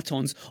holding your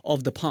batons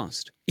of the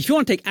past? If you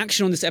want to take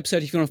action on this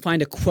episode, if you want to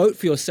find a quote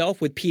for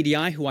yourself with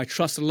PDI, who I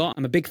trust a lot,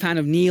 I'm a big fan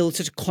of Neil,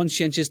 such a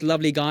conscientious,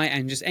 lovely guy,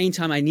 and just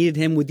anytime I needed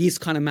him with these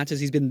kind of matters,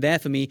 he's been there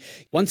for me.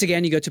 Once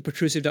again, you go to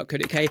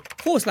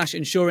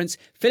protrusive.co.uk/insurance,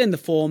 fill in the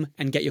form,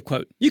 and get your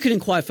quote. You can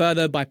inquire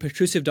further by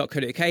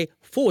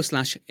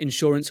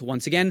protrusive.co.uk/insurance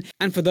once again.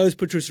 And for those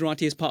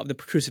Protruserati as part of the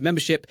Protrusive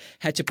membership,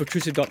 head to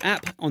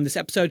protrusive.app on this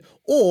episode,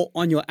 or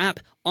on your app,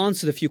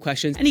 answer the few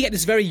questions, and you get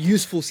this very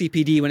useful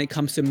CPD when it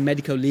comes to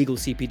medico-legal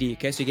CPD.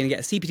 Okay, so you're going to get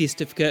a CPD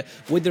certificate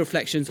with the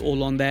reflections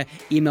all on there,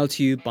 emailed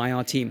to you by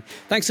our team.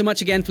 Thanks so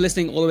much again for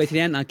listening all the way to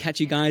the end. I'll catch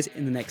you guys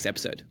in the next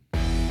episode.